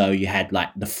style. So you had like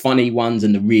the funny ones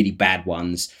and the really bad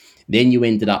ones. Then you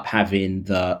ended up having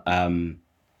the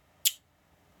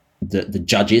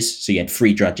judges. So you had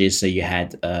 3 judges. So you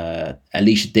had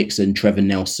Alicia Dixon, Trevor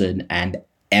Nelson, and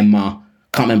Emma.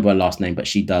 Can't remember her last name, but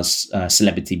she does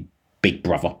Celebrity Big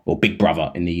Brother, or Big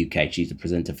Brother in the UK. She's the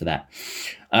presenter for that.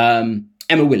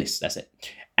 Emma Willis, that's it.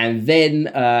 And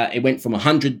then it went from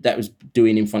 100 that was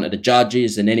doing in front of the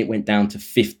judges, and then it went down to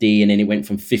 50, and then it went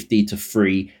from 50 to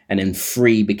 3, and then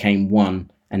 3 became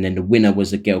 1. And then the winner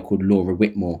was a girl called Laura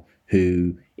Whitmore,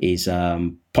 who is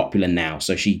popular now.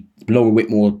 So Laura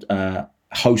Whitmore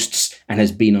hosts and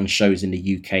has been on shows in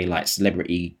the UK like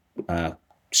Celebrity,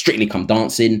 Strictly Come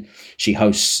Dancing. She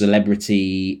hosts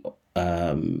Celebrity,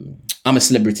 I'm a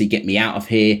Celebrity, Get Me Out of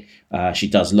Here. She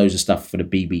does loads of stuff for the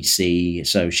BBC.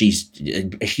 So she's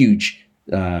a huge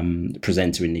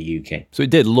presenter in the UK. So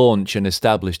it did launch an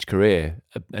established career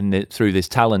through this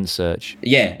talent search.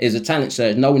 Yeah, it was a talent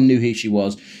search. No one knew who she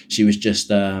was. She was just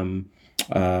like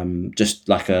I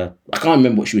can't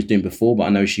remember what she was doing before, but I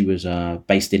know she was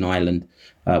based in Ireland.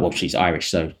 Well, she's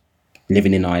Irish, so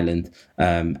living in Ireland.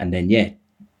 And then,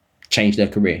 changed her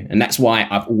career. And that's why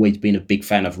I've always been a big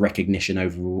fan of recognition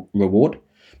over reward,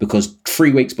 because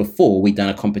 3 weeks before we'd done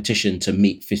a competition to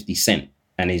meet 50 Cent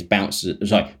and his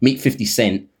meet 50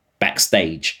 Cent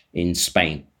backstage in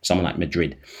Spain, somewhere like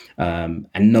Madrid. And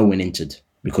no one entered,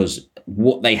 because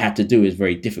what they had to do is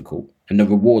very difficult. And the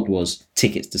reward was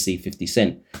tickets to see 50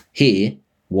 Cent. Here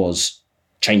was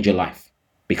change your life,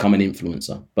 become an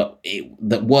influencer. But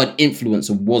the word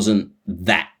influencer wasn't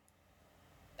that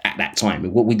at that time.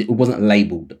 It wasn't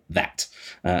labeled that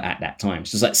at that time. It's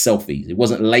just like selfies. It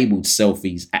wasn't labeled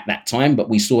selfies at that time, but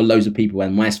we saw loads of people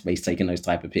on MySpace taking those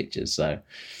type of pictures. So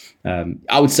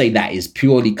I would say that is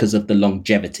purely because of the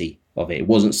longevity of it. It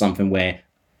wasn't something where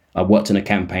I worked in a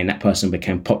campaign, that person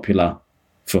became popular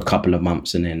for a couple of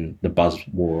months, and then the buzz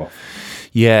wore off.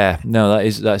 Yeah, no,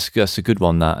 that's a good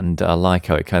one. That, and I like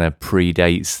how it kind of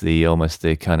predates the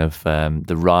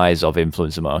rise of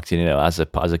influencer marketing, you know, as a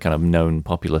kind of known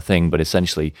popular thing, but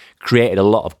essentially created a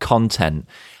lot of content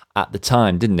at the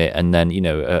time, didn't it? And then, you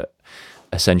know,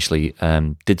 essentially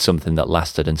did something that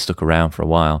lasted and stuck around for a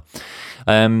while.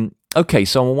 Okay,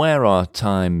 so I'm aware our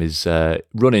time is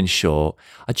running short.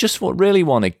 I just really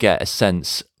want to get a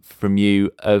sense from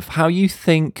you of how you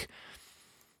think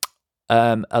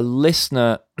a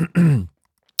listener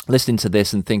listening to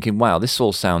this and thinking, wow, this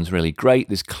all sounds really great.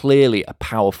 There's clearly a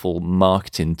powerful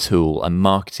marketing tool, a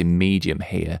marketing medium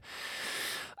here.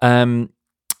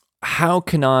 How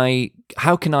can I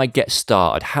get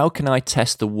started? How can I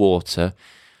test the water?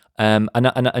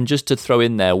 And just to throw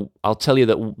in there, I'll tell you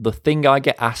that the thing I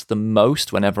get asked the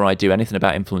most whenever I do anything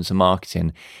about influencer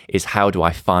marketing is, how do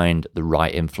I find the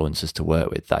right influencers to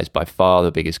work with? That is by far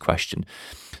the biggest question.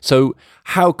 So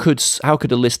how could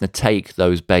a listener take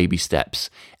those baby steps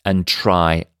and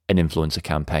try an influencer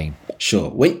campaign?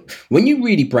 Sure. When you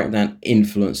really break down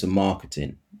influencer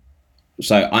marketing,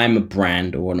 so I'm a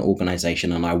brand or an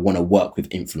organization and I want to work with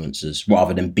influencers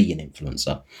rather than be an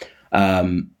influencer.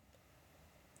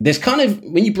 There's kind of,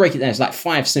 when you break it down, it's like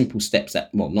 5 simple steps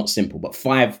not simple, but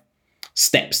 5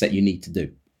 steps that you need to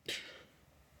do.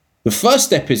 The first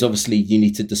step is, obviously, you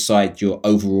need to decide your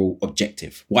overall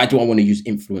objective. Why do I want to use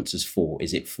influencers for?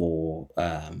 Is it for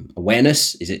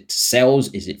awareness? Is it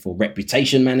sales? Is it for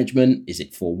reputation management? Is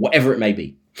it for whatever it may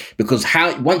be? Because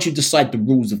once you decide the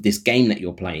rules of this game that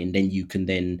you're playing, then you can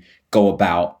then go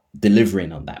about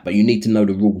delivering on that. But you need to know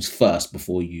the rules first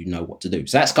before you know what to do.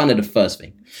 So that's kind of the first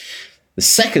thing. The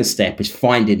second step is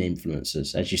finding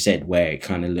influencers, as you said, where it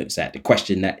kind of looks at the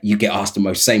question that you get asked the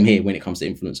most. Same here when it comes to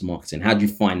influencer marketing. How do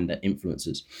you find the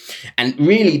influencers? And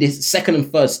really, this second and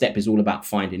third step is all about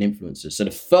finding influencers. So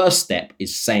the first step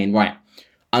is saying, right,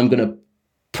 I'm going to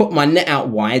put my net out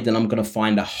wide and I'm going to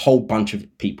find a whole bunch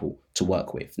of people to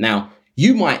work with. Now,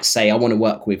 you might say, I want to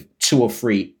work with 2 or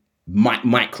 3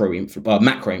 macro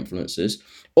influencers,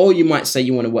 or you might say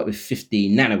you want to work with 50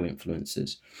 nano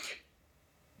influencers.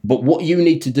 But what you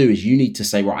need to do is you need to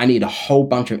say, right, I need a whole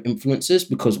bunch of influencers,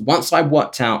 because once I've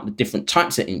worked out the different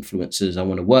types of influencers I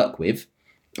want to work with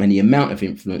and the amount of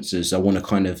influencers I want to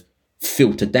kind of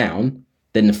filter down,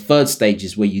 then the third stage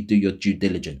is where you do your due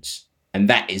diligence. And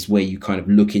that is where you kind of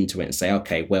look into it and say,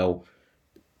 okay, well,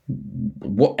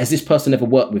 what has this person ever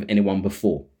worked with anyone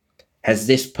before? Has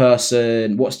this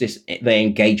person, what's their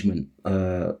engagement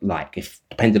like? If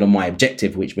depending on my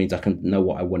objective, which means I can know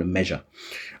what I want to measure.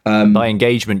 By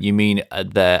engagement, you mean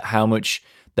how much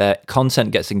their content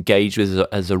gets engaged with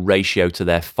as a ratio to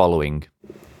their following?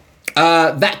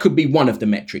 That could be one of the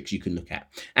metrics you can look at.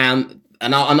 And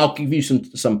I'll give you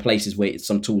some places where it's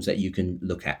some tools that you can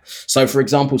look at. So, for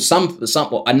example,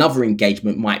 another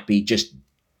engagement might be just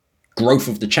growth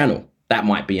of the channel. That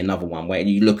might be another one where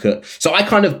you look at. So I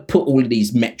kind of put all of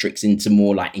these metrics into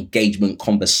more like engagement,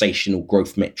 conversational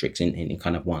growth metrics in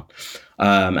kind of one.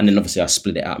 And then obviously I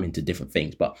split it up into different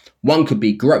things. But one could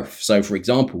be growth. So, for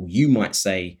example, you might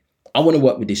say, I want to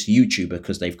work with this YouTuber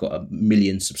because they've got 1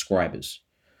 million subscribers.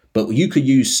 But you could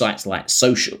use sites like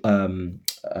Social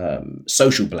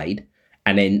Blade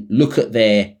and then look at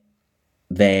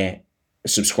their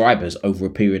subscribers over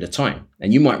a period of time.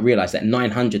 And you might realize that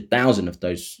 900,000 of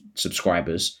those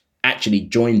subscribers actually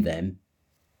joined them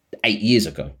 8 years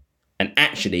ago. And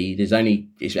actually,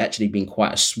 it's actually been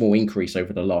quite a small increase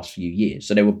over the last few years.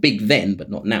 So they were big then, but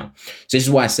not now. So this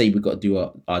is why I say we've got to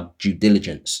do our due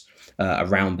diligence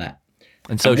around that.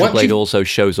 And Social Blade also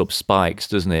shows up spikes,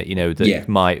 doesn't it? You know, that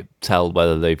might tell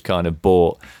whether they've kind of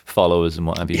bought followers and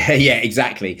what have you. Yeah,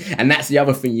 exactly. And that's the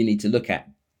other thing you need to look at.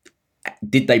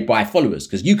 Did they buy followers?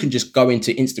 Because you can just go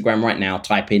into Instagram right now,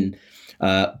 type in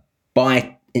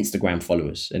buy Instagram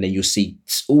followers, and then you'll see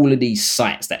all of these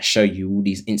sites that show you all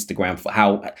these Instagram for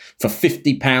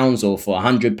 £50 or for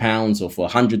 £100 or for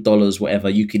 $100, whatever,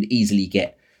 you could easily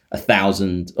get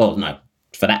 1,000. Oh no,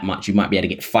 for that much, you might be able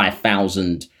to get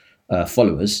 5,000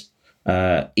 followers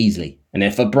easily. And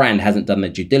if a brand hasn't done their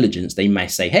due diligence, they may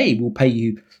say, hey, we'll pay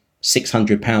you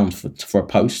 £600 for a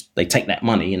post. They take that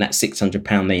money and that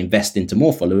 £600 they invest into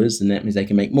more followers, and that means they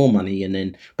can make more money. And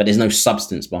then, but there's no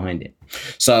substance behind it.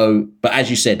 So, but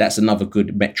as you said, that's another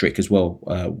good metric as well,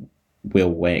 Will,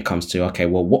 when it comes to, okay,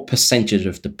 well, what percentage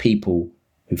of the people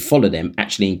who follow them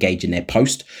actually engage in their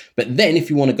post? But then if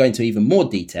you want to go into even more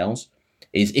details,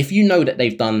 is if you know that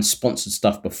they've done sponsored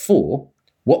stuff before,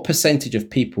 what percentage of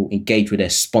people engage with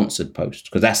their sponsored post?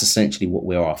 Because that's essentially what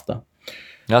we're after.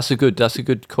 That's a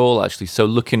good call, actually.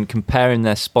 So comparing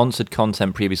their sponsored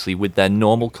content previously with their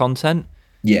normal content.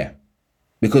 Yeah.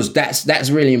 Because that's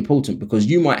really important, because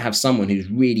you might have someone who's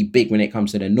really big when it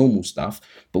comes to their normal stuff,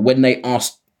 but when they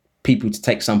ask people to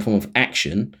take some form of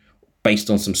action based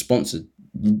on some sponsored,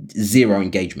 zero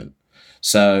engagement.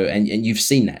 So, and you've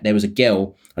seen that. There was a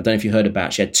girl, I don't know if you heard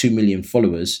about, she had 2 million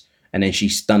followers, and then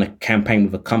she's done a campaign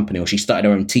with a company, or she started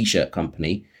her own t-shirt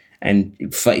company, and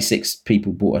 36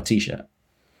 people bought her t-shirt.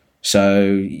 So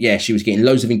yeah, she was getting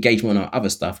loads of engagement on her other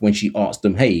stuff when she asked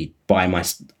them, hey, buy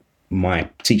my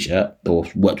t-shirt, or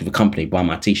worked with a company, buy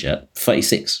my t-shirt,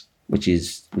 36, which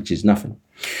is nothing.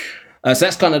 So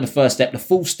that's kind of the first step. The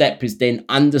full step is then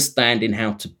understanding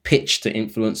how to pitch to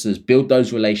influencers, build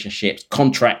those relationships,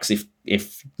 contracts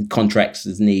if contracts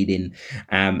is needing,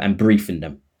 and briefing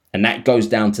them. And that goes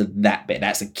down to that bit.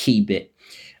 That's a key bit.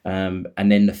 And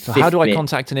then the so how do I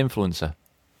contact an influencer?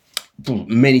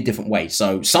 Many different ways.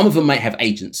 So some of them might have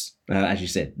agents, as you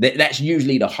said. That's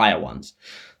usually the higher ones.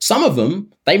 Some of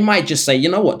them, they might just say, you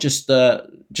know what, just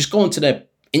go onto their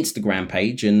Instagram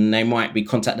page, and they might be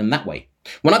contact them that way.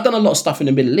 When I've done a lot of stuff in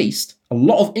the Middle East, a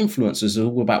lot of influencers are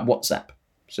all about WhatsApp.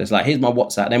 So it's like, here's my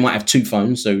WhatsApp. They might have 2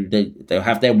 phones, so they'll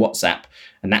have their WhatsApp,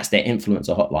 and that's their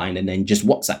influencer hotline, and then just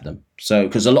WhatsApp them. So,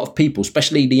 because a lot of people,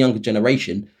 especially the younger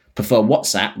generation, prefer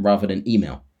WhatsApp rather than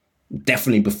email,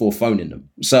 definitely before phoning them.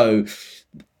 So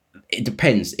it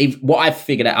depends. What I've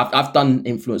figured out, I've done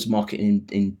influencer marketing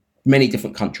in many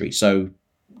different countries. So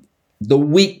the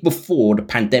week before the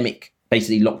pandemic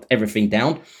basically locked everything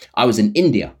down, I was in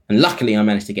India, and luckily I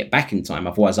managed to get back in time.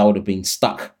 Otherwise I would have been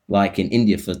stuck like in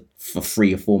India for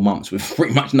 3 or 4 months with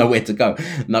pretty much nowhere to go,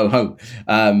 no home,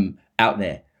 out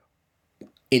there.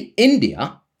 In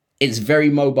India, it's very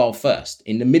mobile first.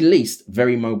 In the Middle East,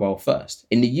 very mobile first.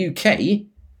 In the UK,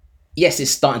 yes,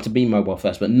 it's starting to be mobile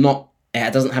first, but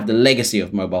it doesn't have the legacy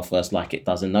of mobile first like it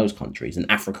does in those countries, in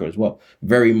Africa as well.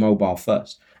 Very mobile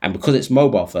first. And because it's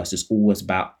mobile first, it's always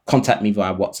about contact me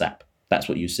via WhatsApp. That's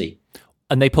what you see.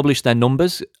 And they publish their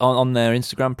numbers on their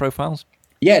Instagram profiles?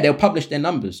 Yeah, they'll publish their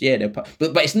numbers. Yeah, but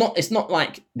it's not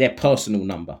like their personal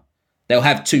number. They'll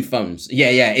have 2 phones.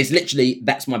 Yeah. It's literally,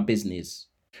 that's my business.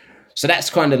 So that's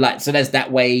kind of like, so there's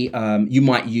that way. You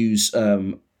might use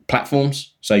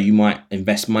platforms. So you might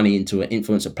invest money into an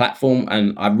influencer platform.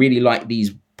 And I really like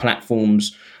these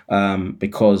platforms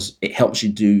because it helps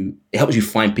you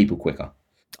find people quicker.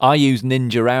 I use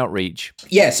Ninja Outreach.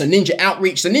 Yeah, so Ninja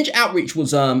Outreach. So Ninja Outreach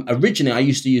was originally, I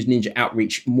used to use Ninja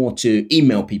Outreach more to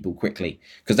email people quickly,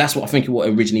 because that's what I think what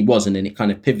it originally was, and then it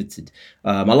kind of pivoted.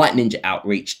 I like Ninja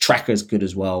Outreach. Tracker's good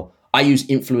as well. I use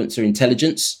Influencer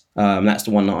Intelligence. That's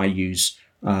the one that I use,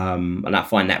 and I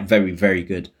find that very, very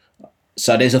good.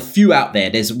 So there's a few out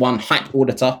there. There's one, Hype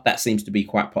Auditor, that seems to be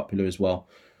quite popular as well.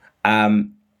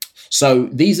 So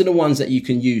these are the ones that you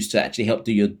can use to actually help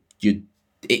do your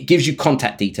it gives you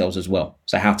contact details as well.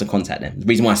 So how to contact them. The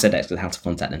reason why I said that is because how to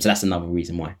contact them. So that's another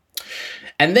reason why.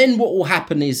 And then what will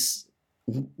happen is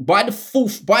by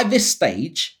this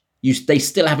stage, they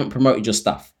still haven't promoted your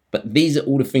stuff, but these are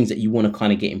all the things that you want to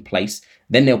kind of get in place.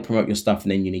 Then they'll promote your stuff,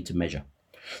 and then you need to measure.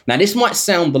 Now, this might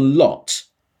sound a lot,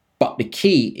 but the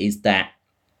key is that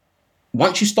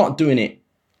once you start doing it,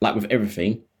 like with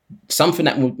everything, something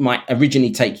that might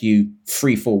originally take you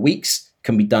 3-4 weeks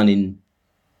can be done in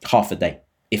half a day,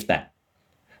 if that.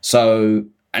 So,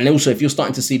 and also if you're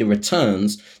starting to see the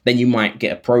returns, then you might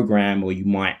get a program, or you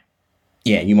might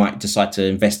decide to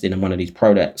invest in one of these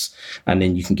products, and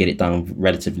then you can get it done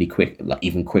relatively quick, like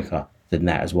even quicker than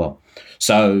that as well.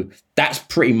 So that's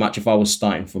pretty much if I was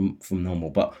starting from normal.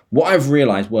 But what I've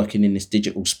realized working in this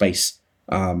digital space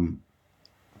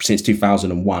since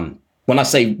 2001, when I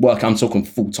say work, I'm talking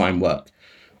full-time work,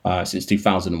 since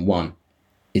 2001,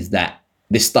 is that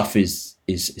this stuff is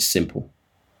simple.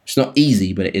 It's not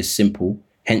easy, but it is simple.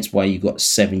 Hence why you got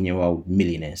 7-year-old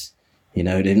millionaires. You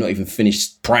know, they've not even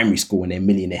finished primary school and they're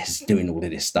millionaires doing all of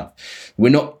this stuff.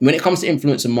 When it comes to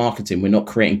influencer marketing, we're not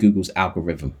creating Google's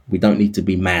algorithm. We don't need to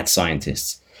be mad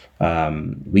scientists.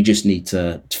 We just need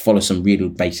to follow some really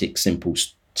basic, simple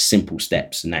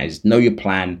steps. And that is know your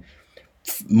plan,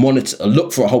 monitor,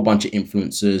 look for a whole bunch of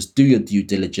influencers, do your due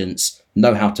diligence,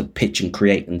 know how to pitch and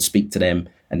create and speak to them,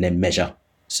 and then measure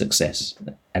success.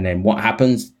 And then what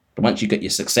happens once you get your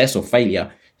success or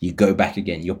failure, you go back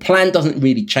again. Your plan doesn't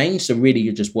really change. So really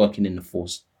you're just working in the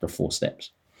four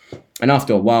steps. And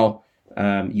after a while,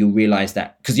 you'll realize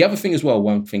that, because the other thing as well,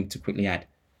 one thing to quickly add,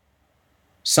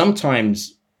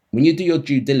 sometimes when you do your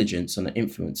due diligence on an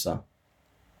influencer,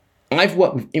 I've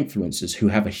worked with influencers who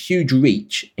have a huge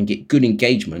reach and get good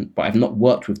engagement, but I've not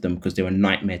worked with them because they're a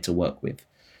nightmare to work with.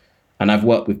 And I've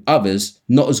worked with others,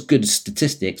 not as good as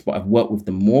statistics, but I've worked with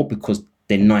them more because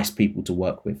they're nice people to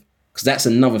work with. Because that's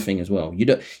another thing as well.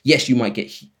 Yes, you might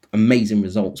get amazing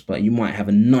results, but you might have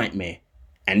a nightmare,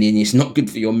 and then it's not good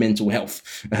for your mental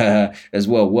health as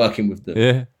well, working with them.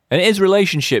 Yeah. And it is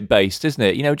relationship based, isn't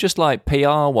it? Just like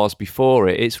PR was before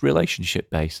it's relationship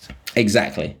based.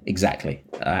 Exactly.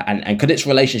 And because it's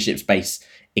relationships based,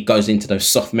 it goes into those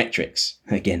soft metrics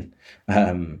again.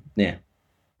 Yeah.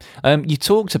 You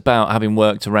talked about having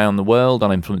worked around the world on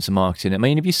influencer marketing. I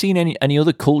mean, have you seen any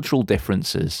other cultural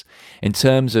differences in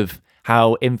terms of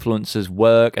how influencers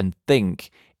work and think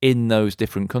in those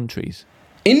different countries?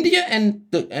 India and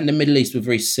the Middle East were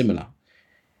very similar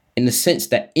in the sense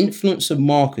that influencer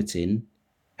marketing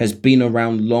has been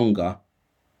around longer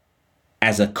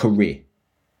as a career.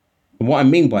 And what I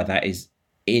mean by that is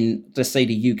in, let's say,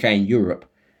 the UK and Europe,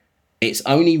 it's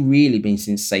only really been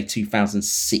since, say,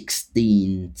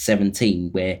 2016, 17,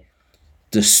 where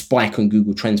the spike on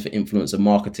Google Trends for influencer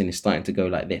marketing is starting to go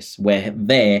like this, where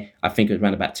there, I think it was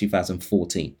around about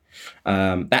 2014.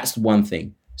 That's one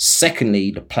thing.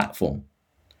 Secondly, the platform.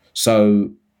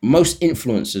 So most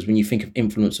influencers, when you think of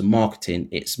influencer marketing,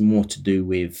 it's more to do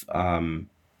with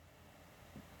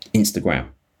Instagram.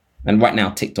 And right now,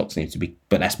 TikTok seems to be,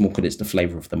 but that's more because it's the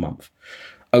flavor of the month.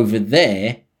 Over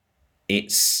there,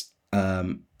 it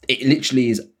literally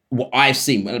is what I've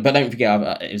seen. But don't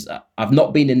forget, I've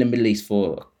not been in the Middle East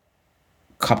for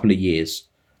a couple of years.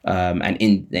 And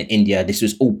in India, this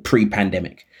was all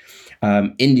pre-pandemic.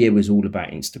 India was all about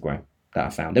Instagram that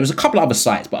I found. There was a couple of other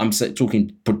sites, but I'm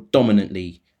talking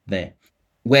predominantly there.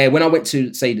 Where when I went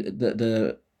to say tell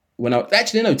a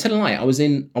lie. I was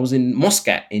in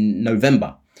Muscat in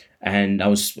November, and I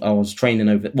was training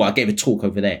over. Well, I gave a talk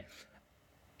over there.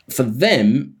 For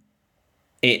them,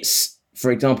 it's,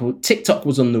 for example, TikTok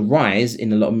was on the rise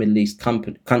in a lot of Middle East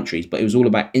countries, but it was all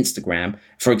about Instagram.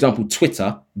 For example,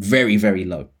 Twitter, very, very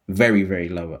low, very, very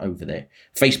low over there.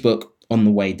 Facebook on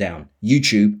the way down.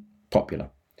 YouTube, popular.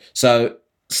 So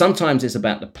sometimes it's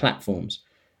about the platforms.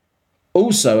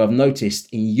 Also, I've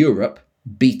noticed in Europe,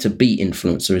 B2B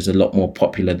influencer is a lot more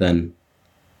popular than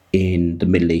in the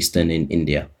Middle East and in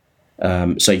India.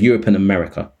 So Europe and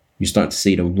America, you're starting to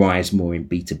see them rise more in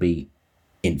B2B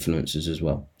influencers as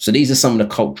well. So these are some of the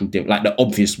cultural, like the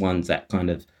obvious ones that kind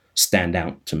of stand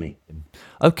out to me.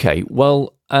 Okay,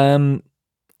 well, I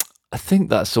think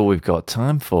that's all we've got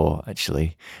time for,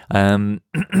 actually.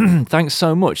 Thanks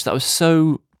so much. That was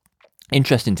so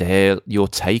interesting to hear your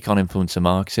take on influencer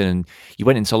marketing, and you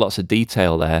went into lots of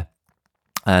detail there.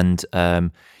 And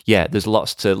there's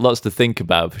lots to think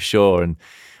about for sure,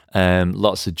 and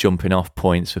lots of jumping off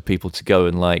points for people to go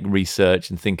and like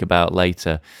research and think about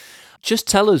later. Just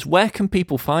tell us, where can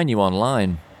people find you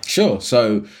online? Sure.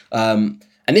 So, and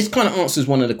this kind of answers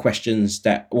one of the questions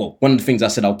one of the things I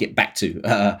said I'll get back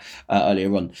to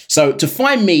earlier on. So to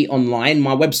find me online,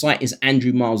 my website is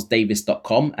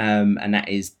andrewmilesdavis.com, and that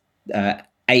is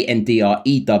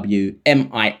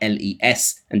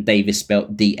AndrewMiles, and Davis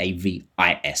spelled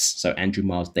Davis. So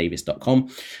andrewmilesdavis.com.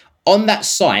 On that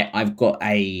site, I've got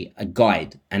a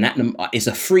guide, and that is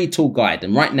a free tool guide.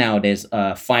 And right now there's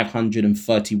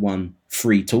 531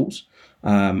 free tools.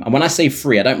 And when I say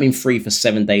free, I don't mean free for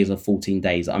 7 days or 14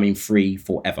 days. I mean free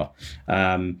forever.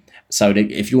 So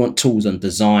if you want tools on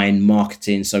design,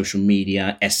 marketing, social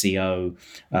media, SEO,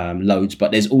 loads,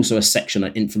 but there's also a section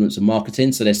on influencer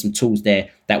marketing. So there's some tools there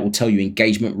that will tell you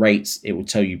engagement rates. It will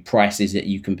tell you prices that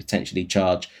you can potentially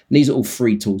charge. And these are all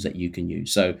free tools that you can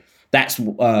use. So that's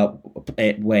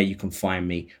where you can find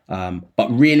me. But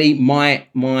really,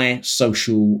 my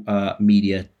social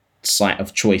media site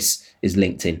of choice is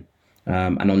LinkedIn.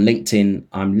 And on LinkedIn,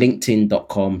 I'm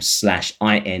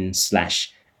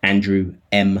linkedin.com/in/Andrew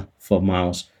M for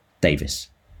Miles Davis,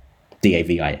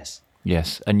 Davis.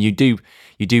 Yes, and you do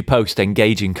post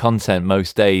engaging content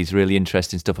most days, really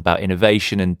interesting stuff about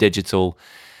innovation and digital.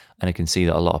 And I can see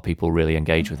that a lot of people really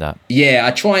engage with that. Yeah,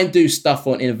 I try and do stuff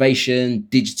on innovation,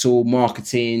 digital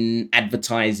marketing,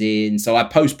 advertising. So I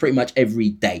post pretty much every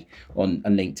day on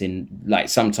LinkedIn. Like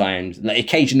sometimes, like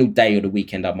occasional day or the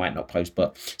weekend, I might not post.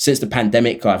 But since the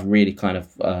pandemic, I've really kind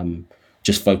of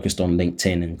just focused on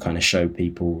LinkedIn and kind of show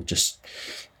people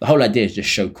the whole idea is just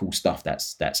show cool stuff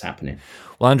that's happening.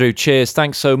 Well, Andrew, cheers.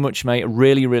 Thanks so much, mate. I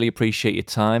really, really appreciate your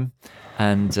time.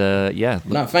 And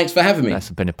no, thanks for having me. That's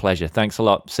been a pleasure. Thanks a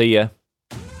lot. See ya.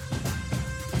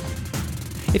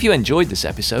 If you enjoyed this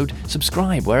episode,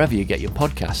 subscribe wherever you get your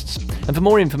podcasts. And for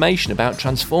more information about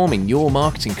transforming your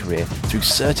marketing career through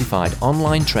certified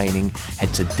online training,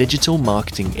 head to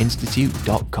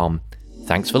digitalmarketinginstitute.com.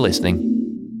 Thanks for listening.